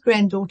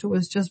great-granddaughter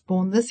was just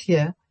born this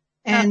year.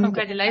 And,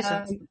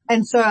 congratulations.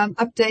 And so I'm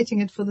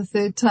updating it for the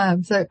third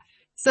time. So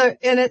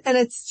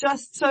it's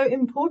just so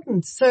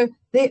important. So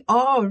there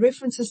are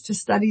references to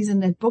studies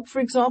in that book,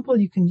 for example.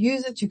 You can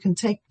use it. You can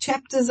take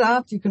chapters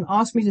out. You can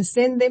ask me to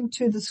send them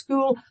to the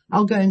school.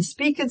 I'll go and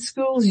speak at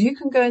schools. You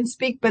can go and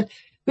speak, but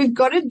we've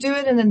got to do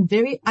it in a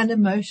very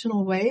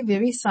unemotional way,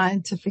 very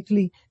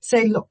scientifically.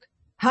 Say, look,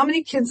 how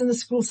many kids in the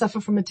school suffer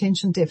from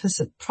attention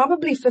deficit?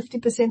 Probably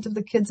 50% of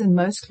the kids in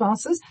most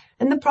classes.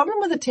 And the problem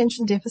with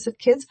attention deficit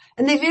kids,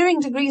 and they're varying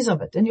degrees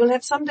of it. And you'll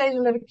have some days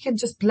you'll have a kid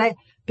just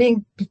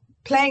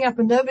playing up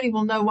and nobody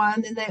will know why,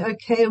 and then they're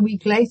okay a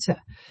week later.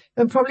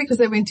 And probably because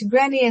they went to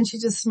granny and she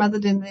just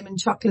smothered them in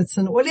chocolates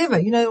and whatever,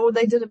 you know, or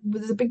there's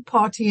a big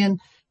party and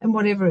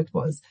whatever it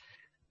was.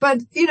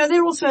 But, you know,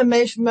 there are also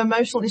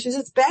emotional issues.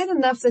 It's bad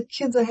enough that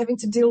kids are having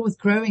to deal with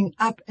growing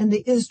up, and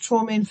there is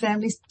trauma in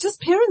families.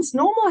 Just parents,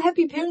 normal,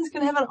 happy parents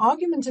can have an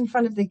argument in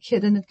front of their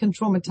kid, and it can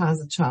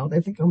traumatize a child.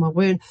 They think, oh my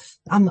word,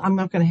 I'm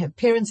not going to have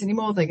parents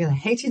anymore. They're going to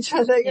hate each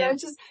other. You know,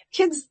 just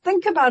kids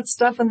think about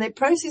stuff and they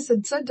process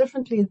it so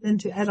differently than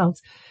to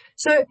adults.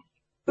 So,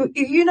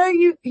 you know,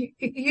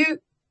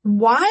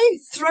 why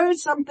throw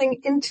something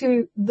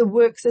into the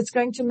works that's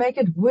going to make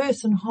it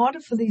worse and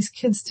harder for these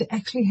kids to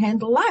actually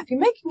handle life?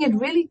 You're making it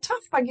really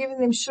tough by giving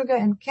them sugar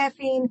and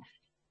caffeine,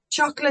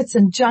 chocolates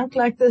and junk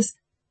like this.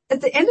 At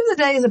the end of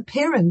the day, as a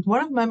parent,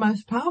 one of my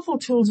most powerful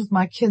tools with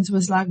my kids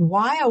was like,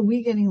 why are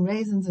we getting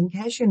raisins and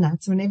cashew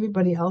nuts when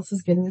everybody else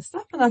is getting this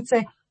stuff? And I'd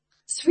say,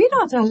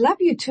 sweetheart, I love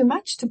you too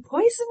much to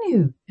poison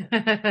you.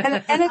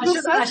 And it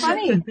was so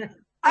funny.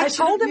 I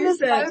told him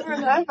this over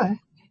and over.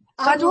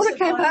 My daughter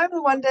came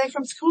home one day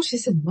from school. She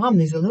said, Mom,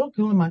 there's a little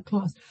girl in my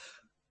class.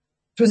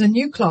 It was a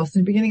new class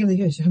in the beginning of the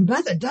year. She said, her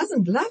mother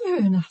doesn't love her.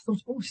 And I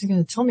thought, oh, she's going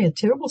to tell me a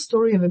terrible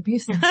story of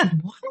abuse. And I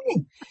said,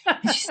 why?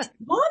 And she said,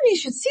 Mom, you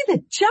should see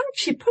the junk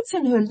she puts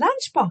in her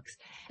lunchbox.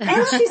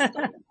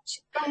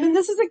 And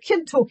this is a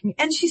kid talking,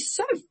 and she's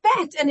so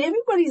fat and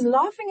everybody's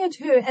laughing at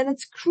her, and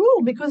it's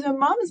cruel because her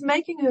mom is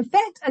making her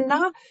fat and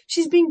now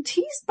she's being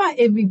teased by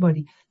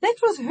everybody. That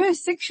was her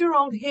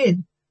 6-year-old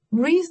head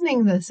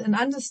reasoning this and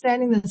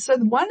understanding this. So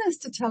one is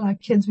to tell our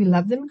kids we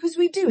love them, because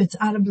we do. It's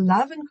out of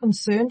love and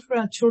concern for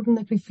our children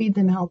that we feed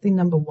them healthy,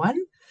 number one.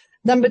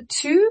 Number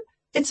two,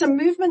 it's a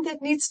movement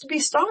that needs to be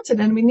started,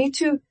 and we need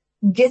to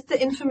get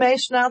the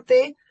information out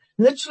there.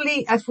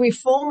 Literally, if we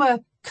form a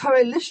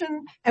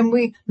coalition and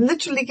we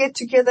literally get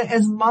together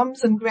as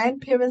moms and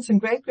grandparents and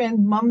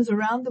great-grandmoms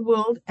around the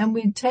world, and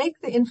we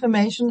take the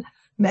information.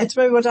 That's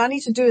what I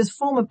need to do, is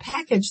form a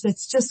package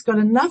that's just got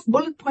enough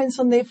bullet points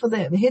on there for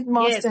the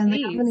headmaster and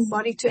the governing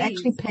body to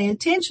actually pay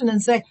attention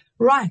and say,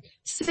 right,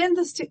 send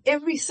this to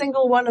every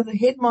single one of the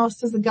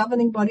headmasters, the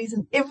governing bodies,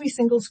 and every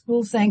single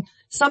school saying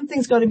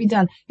something's got to be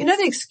done. You know,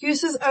 the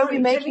excuses, we're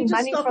making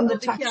money from the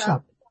tuck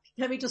shop.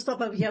 can we just stop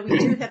over here? We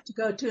do have to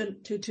go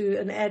to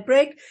an ad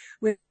break.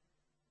 We're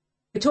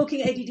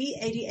talking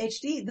ADD,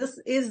 ADHD. This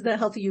is the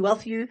Healthy You,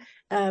 Wealthy You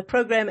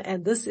program,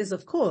 and this is,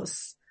 of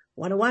course,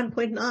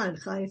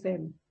 101.9 Chai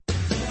FM.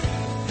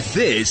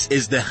 This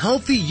is the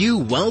Healthy You,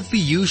 Wealthy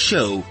You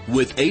show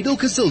with Adel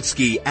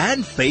Kazilsky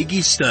and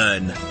Faggy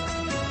Stern.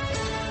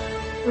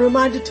 A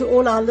reminder to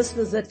all our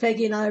listeners that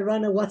Faggy and I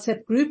run a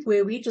WhatsApp group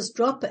where we just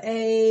drop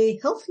a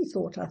healthy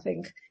thought, I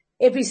think,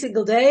 every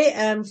single day,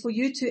 for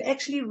you to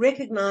actually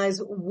recognize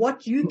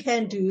what you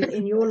can do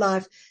in your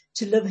life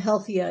to live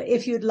healthier.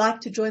 If you'd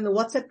like to join the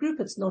WhatsApp group,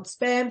 it's not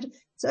spammed.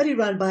 It's only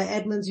run by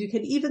admins. You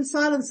can even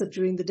silence it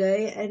during the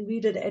day and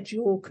read it at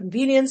your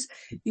convenience.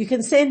 You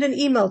can send an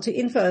email to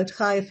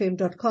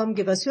info@chaifm.com.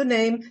 Give us your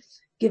name.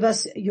 Give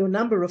us your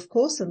number, of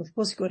course. And of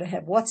course, you've got to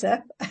have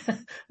WhatsApp.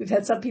 We've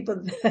had some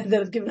people that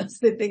have given us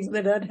their things and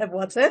they don't have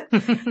WhatsApp.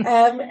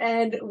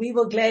 And we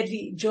will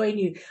gladly join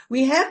you.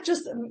 We have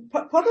just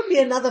probably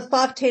another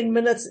 5-10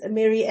 minutes,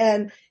 Mary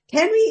Ann.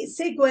 Can we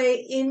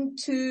segue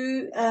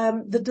into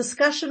the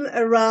discussion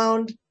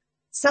around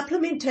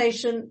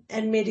supplementation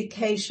and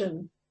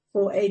medication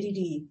for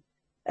ADD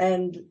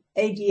and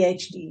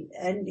ADHD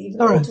and even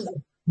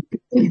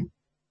autism?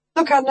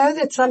 Look, I know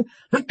that some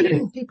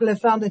people have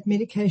found that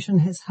medication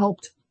has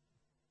helped.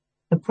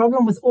 The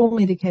problem with all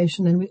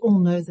medication, and we all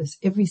know this,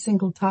 every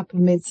single type of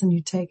medicine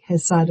you take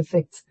has side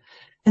effects.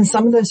 And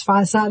some of those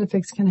side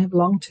effects can have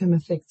long-term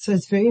effects. So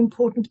it's very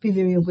important to be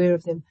very aware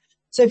of them.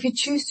 So if you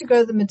choose to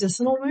go the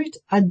medicinal route,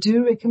 I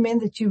do recommend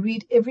that you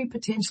read every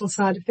potential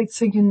side effect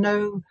so you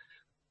know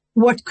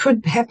what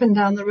could happen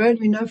down the road.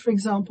 We know, for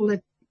example,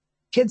 that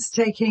kids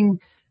taking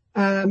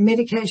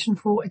medication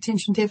for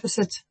attention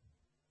deficit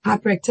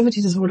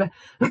hyperactivity disorder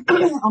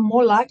are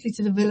more likely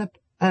to develop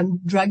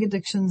drug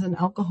addictions and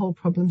alcohol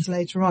problems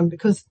later on,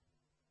 because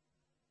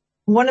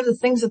one of the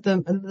things that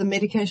the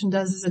medication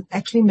does is it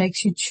actually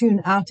makes you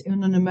tune out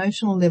on an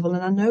emotional level.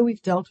 And I know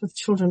we've dealt with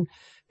children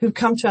who've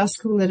come to our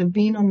school that have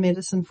been on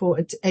medicine for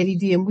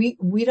ADD, and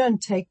we don't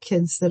take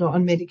kids that are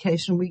on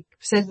medication. We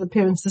say to the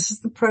parents, this is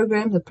the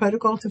program, the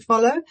protocol to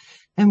follow,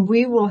 and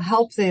we will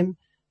help them,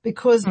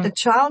 because a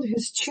child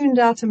who's tuned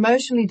out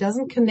emotionally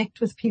doesn't connect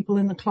with people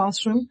in the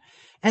classroom.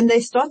 And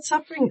they start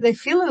suffering. They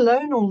feel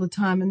alone all the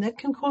time, and that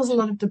can cause a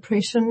lot of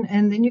depression.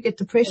 And then you get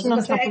depression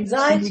on top of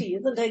anxiety,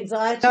 isn't it?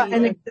 Anxiety,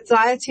 and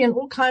anxiety and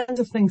all kinds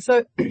of things.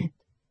 So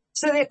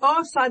there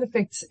are side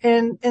effects,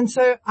 and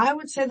so I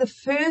would say the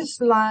first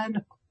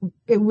line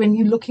when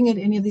you're looking at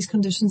any of these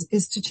conditions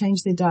is to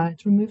change their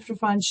diet. Remove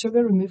refined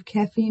sugar, remove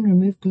caffeine,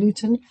 remove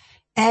gluten.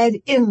 Add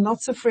in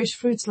lots of fresh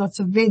fruits, lots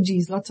of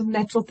veggies, lots of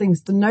natural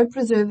things. No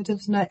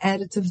preservatives, no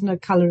additives, no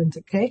colorant.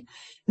 Okay,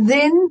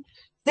 then.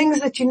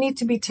 Things that you need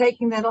to be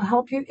taking that'll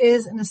help you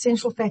is an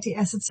essential fatty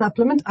acid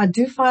supplement. I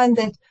do find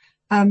that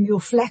your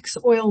flax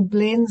oil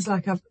blends,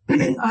 like I've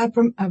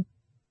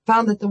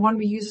found that the one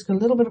we use has got a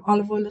little bit of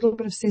olive oil, a little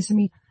bit of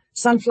sesame,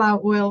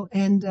 sunflower oil,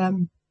 and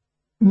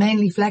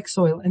mainly flax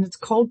oil. And it's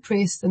cold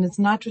pressed and it's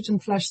nitrogen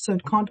flushed, so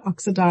it can't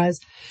oxidize.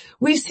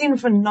 We've seen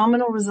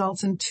phenomenal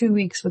results in 2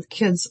 weeks with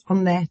kids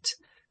on that.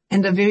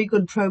 And a very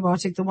good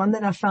probiotic. The one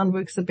that I found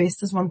works the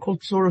best is one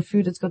called Flora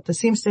Food.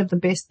 Seems to have the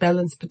best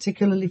balance,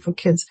 particularly for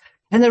kids.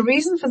 And the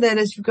reason for that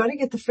is you've got to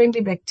get the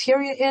friendly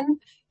bacteria in.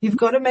 You've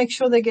got to make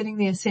sure they're getting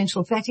the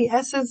essential fatty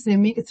acids. The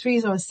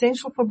omega-3s are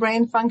essential for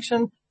brain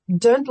function.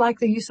 Don't like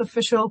the use of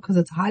fish oil because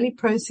it's highly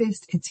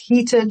processed. It's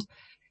heated.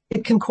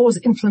 It can cause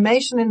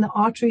inflammation in the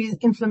arteries,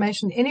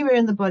 inflammation anywhere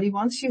in the body.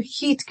 Once you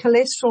heat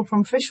cholesterol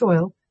from fish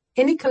oil,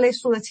 any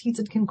cholesterol that's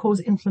heated can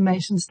cause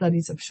inflammation,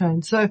 studies have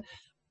shown. So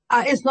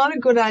it's not a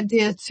good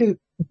idea to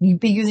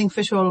be using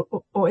fish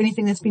oil or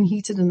anything that's been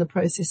heated in the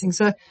processing.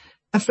 So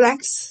a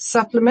flax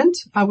supplement,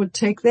 I would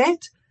take that,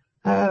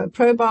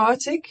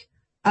 probiotic,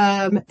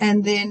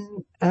 and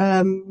then,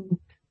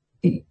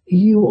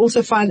 you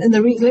also find, and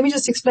let me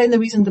just explain the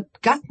reason the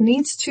gut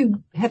needs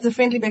to have the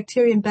friendly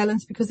bacteria in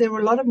balance, because there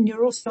are a lot of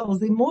neural cells.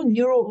 There are more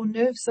neural or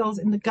nerve cells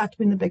in the gut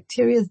when the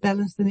bacteria is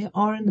balanced than there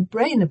are in the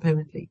brain,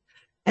 apparently.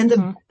 And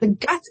the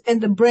gut and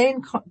the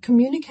brain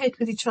communicate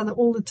with each other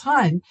all the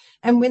time.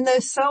 And when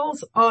those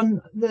cells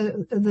on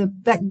the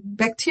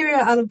bacteria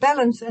are out of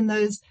balance and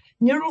those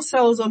neural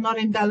cells are not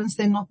in balance,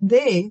 they're not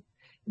there,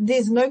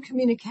 there's no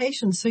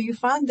communication. So you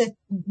find that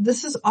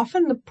this is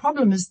often the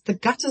problem, is the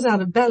gut is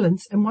out of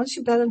balance. And once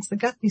you balance the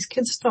gut, these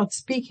kids start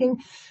speaking.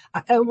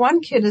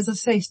 One kid, as I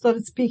say,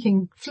 started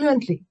speaking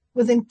fluently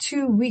within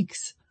 2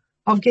 weeks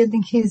of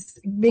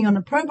being on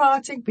a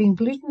probiotic, being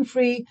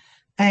gluten-free,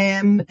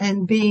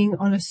 and being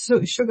on a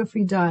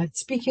sugar-free diet,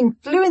 speaking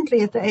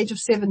fluently at the age of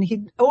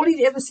 7. All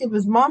he'd ever said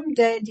was mom,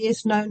 dad,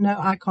 yes, no,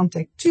 eye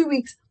contact. 2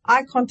 weeks,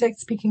 eye contact,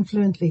 speaking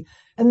fluently.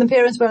 And the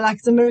parents were like,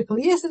 it's a miracle.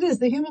 Yes, it is.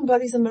 The human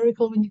body is a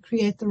miracle when you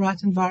create the right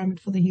environment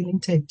for the healing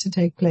to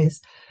take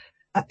place.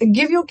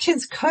 Give your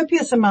kids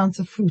copious amounts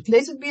of fruit.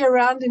 Let it be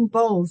around in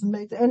bowls, and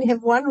they only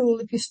have one rule: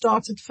 if you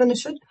start it,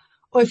 finish it.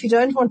 Or if you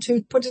don't want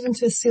to, put it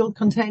into a sealed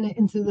container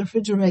into the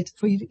refrigerator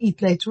for you to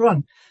eat later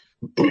on.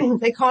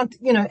 They can't,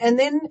 and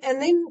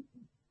then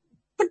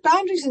put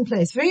boundaries in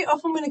place. Very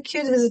often when a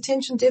kid has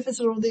attention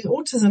deficit or the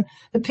autism,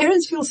 the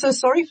parents feel so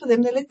sorry for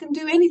them, they let them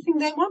do anything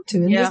they want to,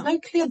 and there's no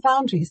clear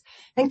boundaries.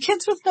 And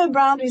kids with no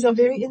boundaries are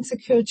very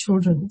insecure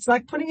children. It's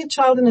like putting a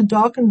child in a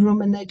darkened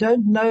room and they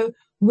don't know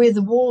where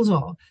the walls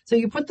are. So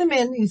you put them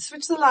in, you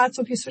switch the lights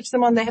off, you switch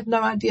them on, they have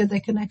no idea,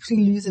 they can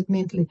actually lose it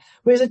mentally.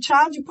 Whereas a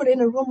child you put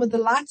in a room with the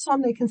lights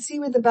on, they can see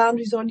where the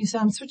boundaries are, and you say,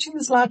 I'm switching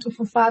this light off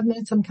for 5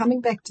 minutes, I'm coming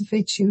back to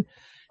fetch you.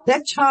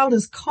 That child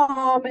is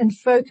calm and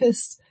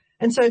focused.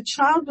 And so a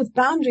child with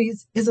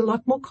boundaries is a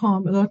lot more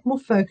calm, a lot more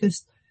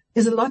focused,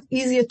 is a lot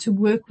easier to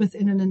work with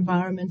in an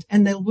environment,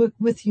 and they'll work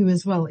with you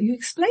as well. You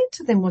explain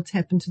to them what's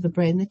happened to the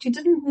brain, that you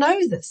didn't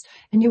know this,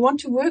 and you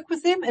want to work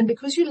with them, and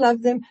because you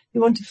love them,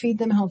 you want to feed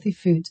them healthy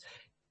foods.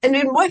 And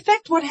in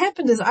fact, what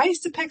happened is I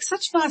used to pack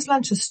such nice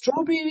lunches,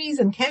 strawberries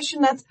and cashew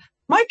nuts.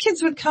 My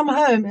kids would come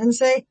home and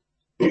say,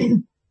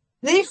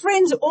 their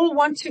friends all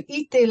want to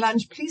eat their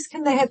lunch. Please,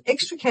 can they have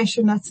extra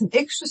cashew nuts and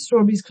extra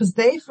strawberries? Because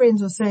their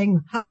friends are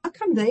saying, how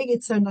come they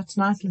get so much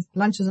nice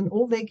lunches and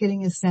all they're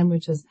getting is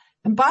sandwiches?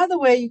 And by the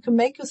way, you can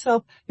make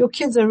your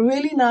kids a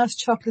really nice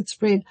chocolate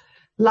spread,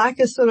 like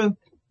a sort of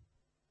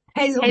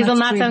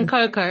hazelnuts and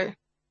cocoa.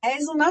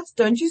 Hazelnuts,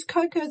 don't use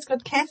cocoa. It's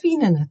got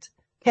caffeine in it.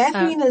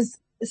 Caffeine is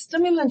a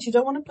stimulant. You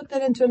don't want to put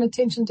that into an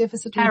attention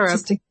deficit.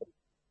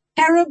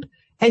 Carob,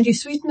 and you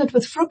sweeten it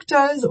with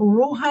fructose or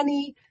raw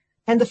honey.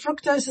 And the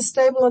fructose is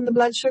stable on the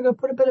blood sugar.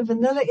 Put a bit of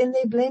vanilla in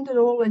there, blend it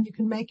all, and you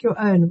can make your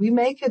own. We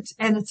make it,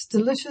 and it's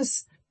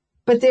delicious.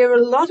 But there are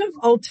a lot of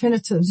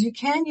alternatives. You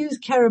can use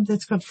carob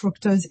that's got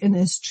fructose in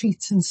as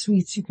treats and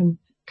sweets. You can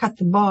cut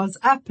the bars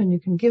up and you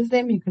can give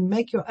them. You can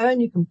make your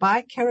own. You can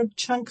buy carob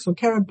chunks or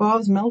carob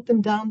bars, melt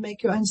them down,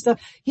 make your own stuff.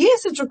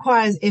 Yes, it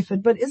requires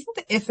effort, but isn't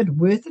the effort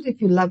worth it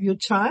if you love your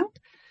child?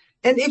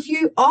 And if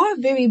you are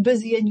very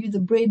busy and you're the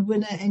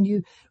breadwinner and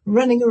you're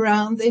running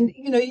around, then,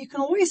 you can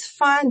always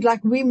find,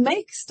 like, we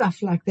make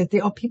stuff like that.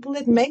 There are people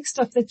that make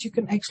stuff that you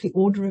can actually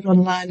order it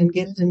online and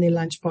get it in their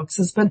lunch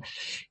boxes. But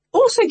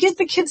also get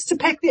the kids to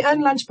pack their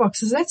own lunch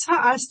boxes. That's how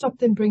I stopped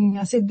them bringing.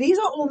 I said, these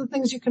are all the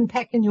things you can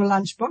pack in your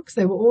lunch box.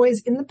 They were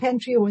always in the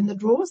pantry or in the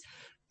drawers.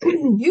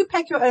 You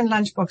pack your own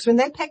lunchbox. When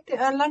they pack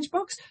their own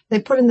lunchbox,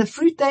 they put in the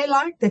fruit they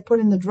like, they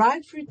put in the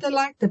dried fruit they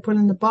like, they put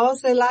in the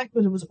bars they like,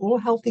 but it was all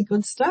healthy,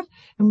 good stuff.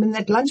 And when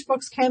that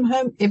lunchbox came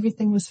home,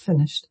 everything was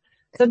finished.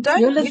 So you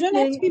don't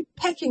have to be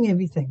packing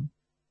everything.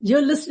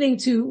 You're listening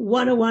to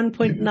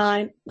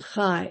 101.9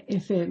 High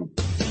FM.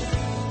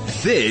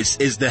 This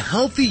is the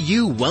Healthy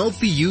You,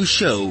 Wealthy You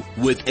show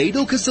with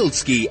Adel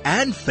Kazilsky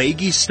and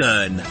Faggy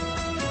Stern.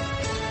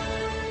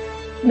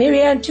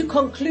 Marianne, to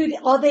conclude,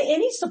 are there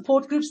any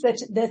support groups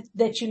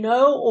that you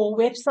know, or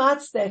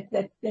websites that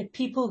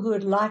people who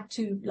would like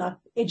to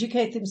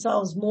educate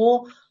themselves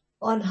more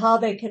on how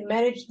they can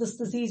manage this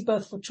disease,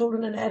 both for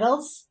children and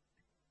adults?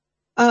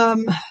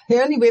 The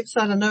only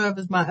website I know of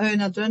is my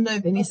own. I don't know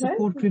of any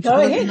support groups. Go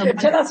ahead.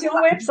 Tell us your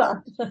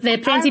website. There are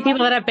plenty of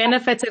people that have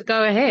benefited.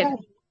 Go ahead.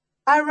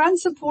 I run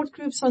support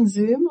groups on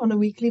Zoom on a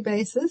weekly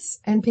basis,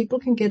 and people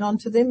can get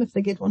onto them if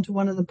they get onto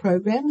one of the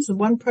programs. The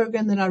one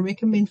program that I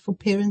recommend for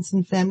parents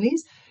and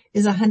families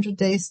is 100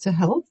 Days to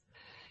Health.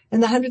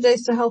 And the 100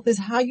 Days to Health is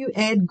how you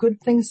add good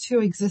things to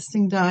your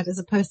existing diet as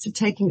opposed to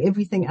taking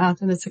everything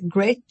out. And it's a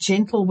great,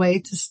 gentle way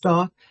to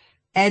start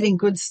adding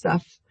good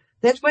stuff.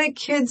 That way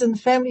kids and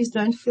families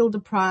don't feel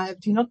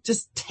deprived. You're not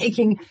just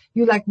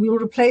we'll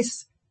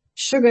replace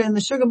sugar in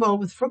the sugar bowl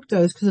with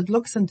fructose because it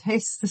looks and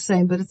tastes the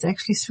same, but it's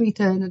actually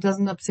sweeter and it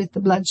doesn't upset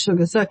the blood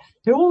sugar. So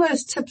there are all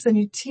those tips, and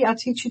I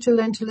teach you to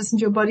learn to listen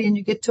to your body, and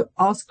you get to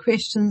ask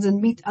questions and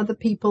meet other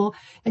people,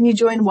 and you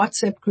join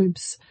WhatsApp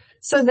groups.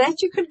 So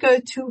that you could go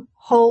to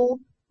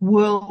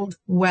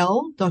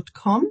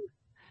wholeworldwell.com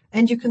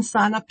and you can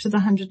sign up to the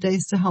 100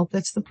 Days to Health.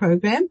 That's the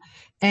program.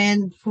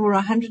 And for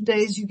 100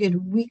 days, you get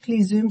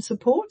weekly Zoom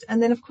support.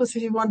 And then, of course,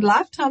 if you want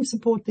lifetime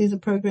support, there's a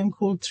program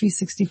called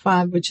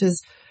 365,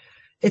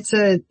 it's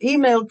an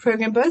email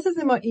program. Both of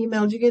them are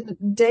emailed. You get a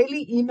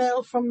daily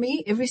email from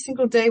me every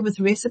single day with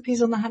recipes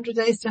on the 100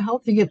 Days to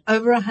Health. You get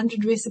over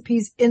 100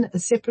 recipes in a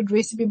separate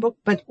recipe book,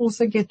 but you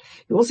also get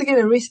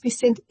a recipe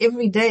sent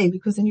every day,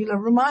 because then you'll be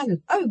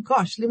reminded, oh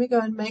gosh, let me go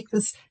and make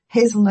this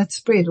hazelnut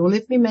spread, or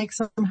let me make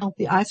some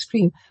healthy ice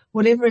cream,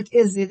 whatever it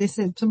is. There's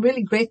some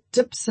really great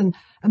dips and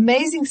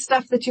amazing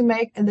stuff that you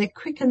make, and they're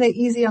quick and they're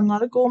easy. I'm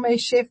not a gourmet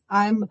chef.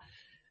 I'm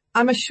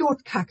a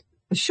shortcut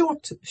chef.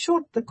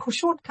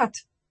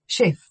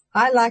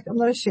 I'm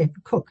not a chef,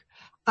 a cook.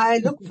 I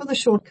look for the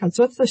shortcuts.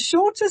 So it's the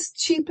shortest,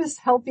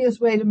 cheapest,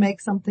 healthiest way to make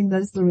something.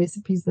 Those are the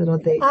recipes that are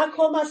there. I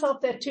call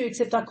myself that too,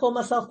 except I call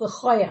myself the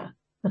Choya.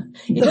 And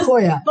you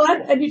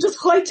just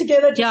Choy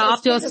together.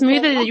 After your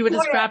smoothie that you were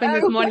describing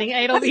this morning,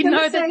 Adel, we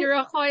know that you're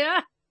a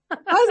Choya. I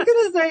was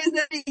going to say, is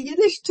that a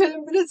Yiddish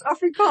term, but it's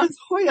Afrikaans,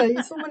 Choya.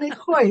 You saw my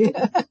Choy.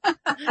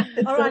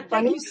 All right.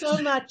 Thank you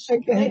so much.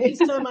 Okay. Thank you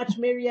so much,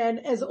 Marianne,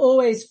 as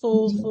always,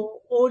 for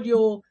all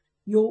your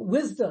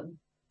wisdom.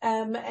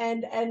 And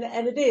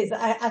it is.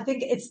 I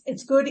think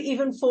it's good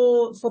even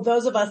for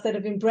those of us that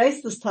have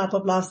embraced this type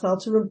of lifestyle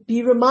to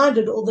be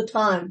reminded all the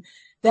time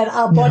that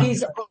our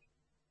bodies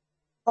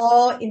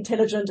are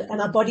intelligent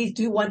and our bodies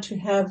do want to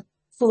have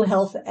full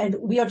health, and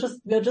we're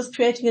just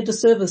creating a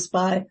disservice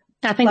by.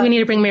 I think we need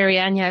to bring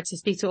Marianne here to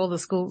speak to all the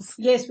schools.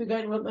 Yes,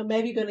 we're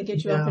maybe going to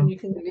get you up and you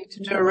can need to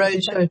do a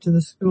roadshow to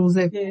the schools.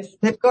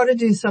 They've got to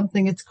do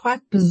something. It's quite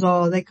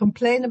bizarre. They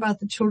complain about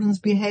the children's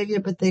behavior,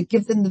 but they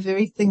give them the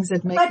very things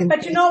that make them.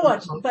 But you know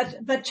what?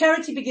 But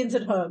charity begins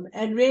at home,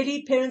 and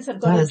really parents have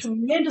got a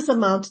tremendous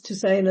amount to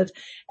say in it.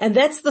 And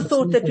that's the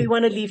thought that we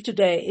want to leave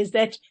today, is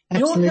that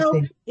your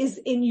health is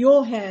in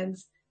your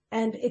hands.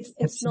 And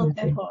it's not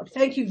that hard.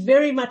 Thank you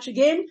very much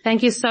again.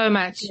 Thank you so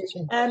much.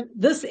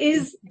 This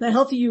is the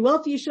Healthy You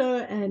Wealthy Show,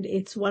 and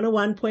it's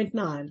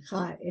 101.9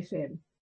 High FM.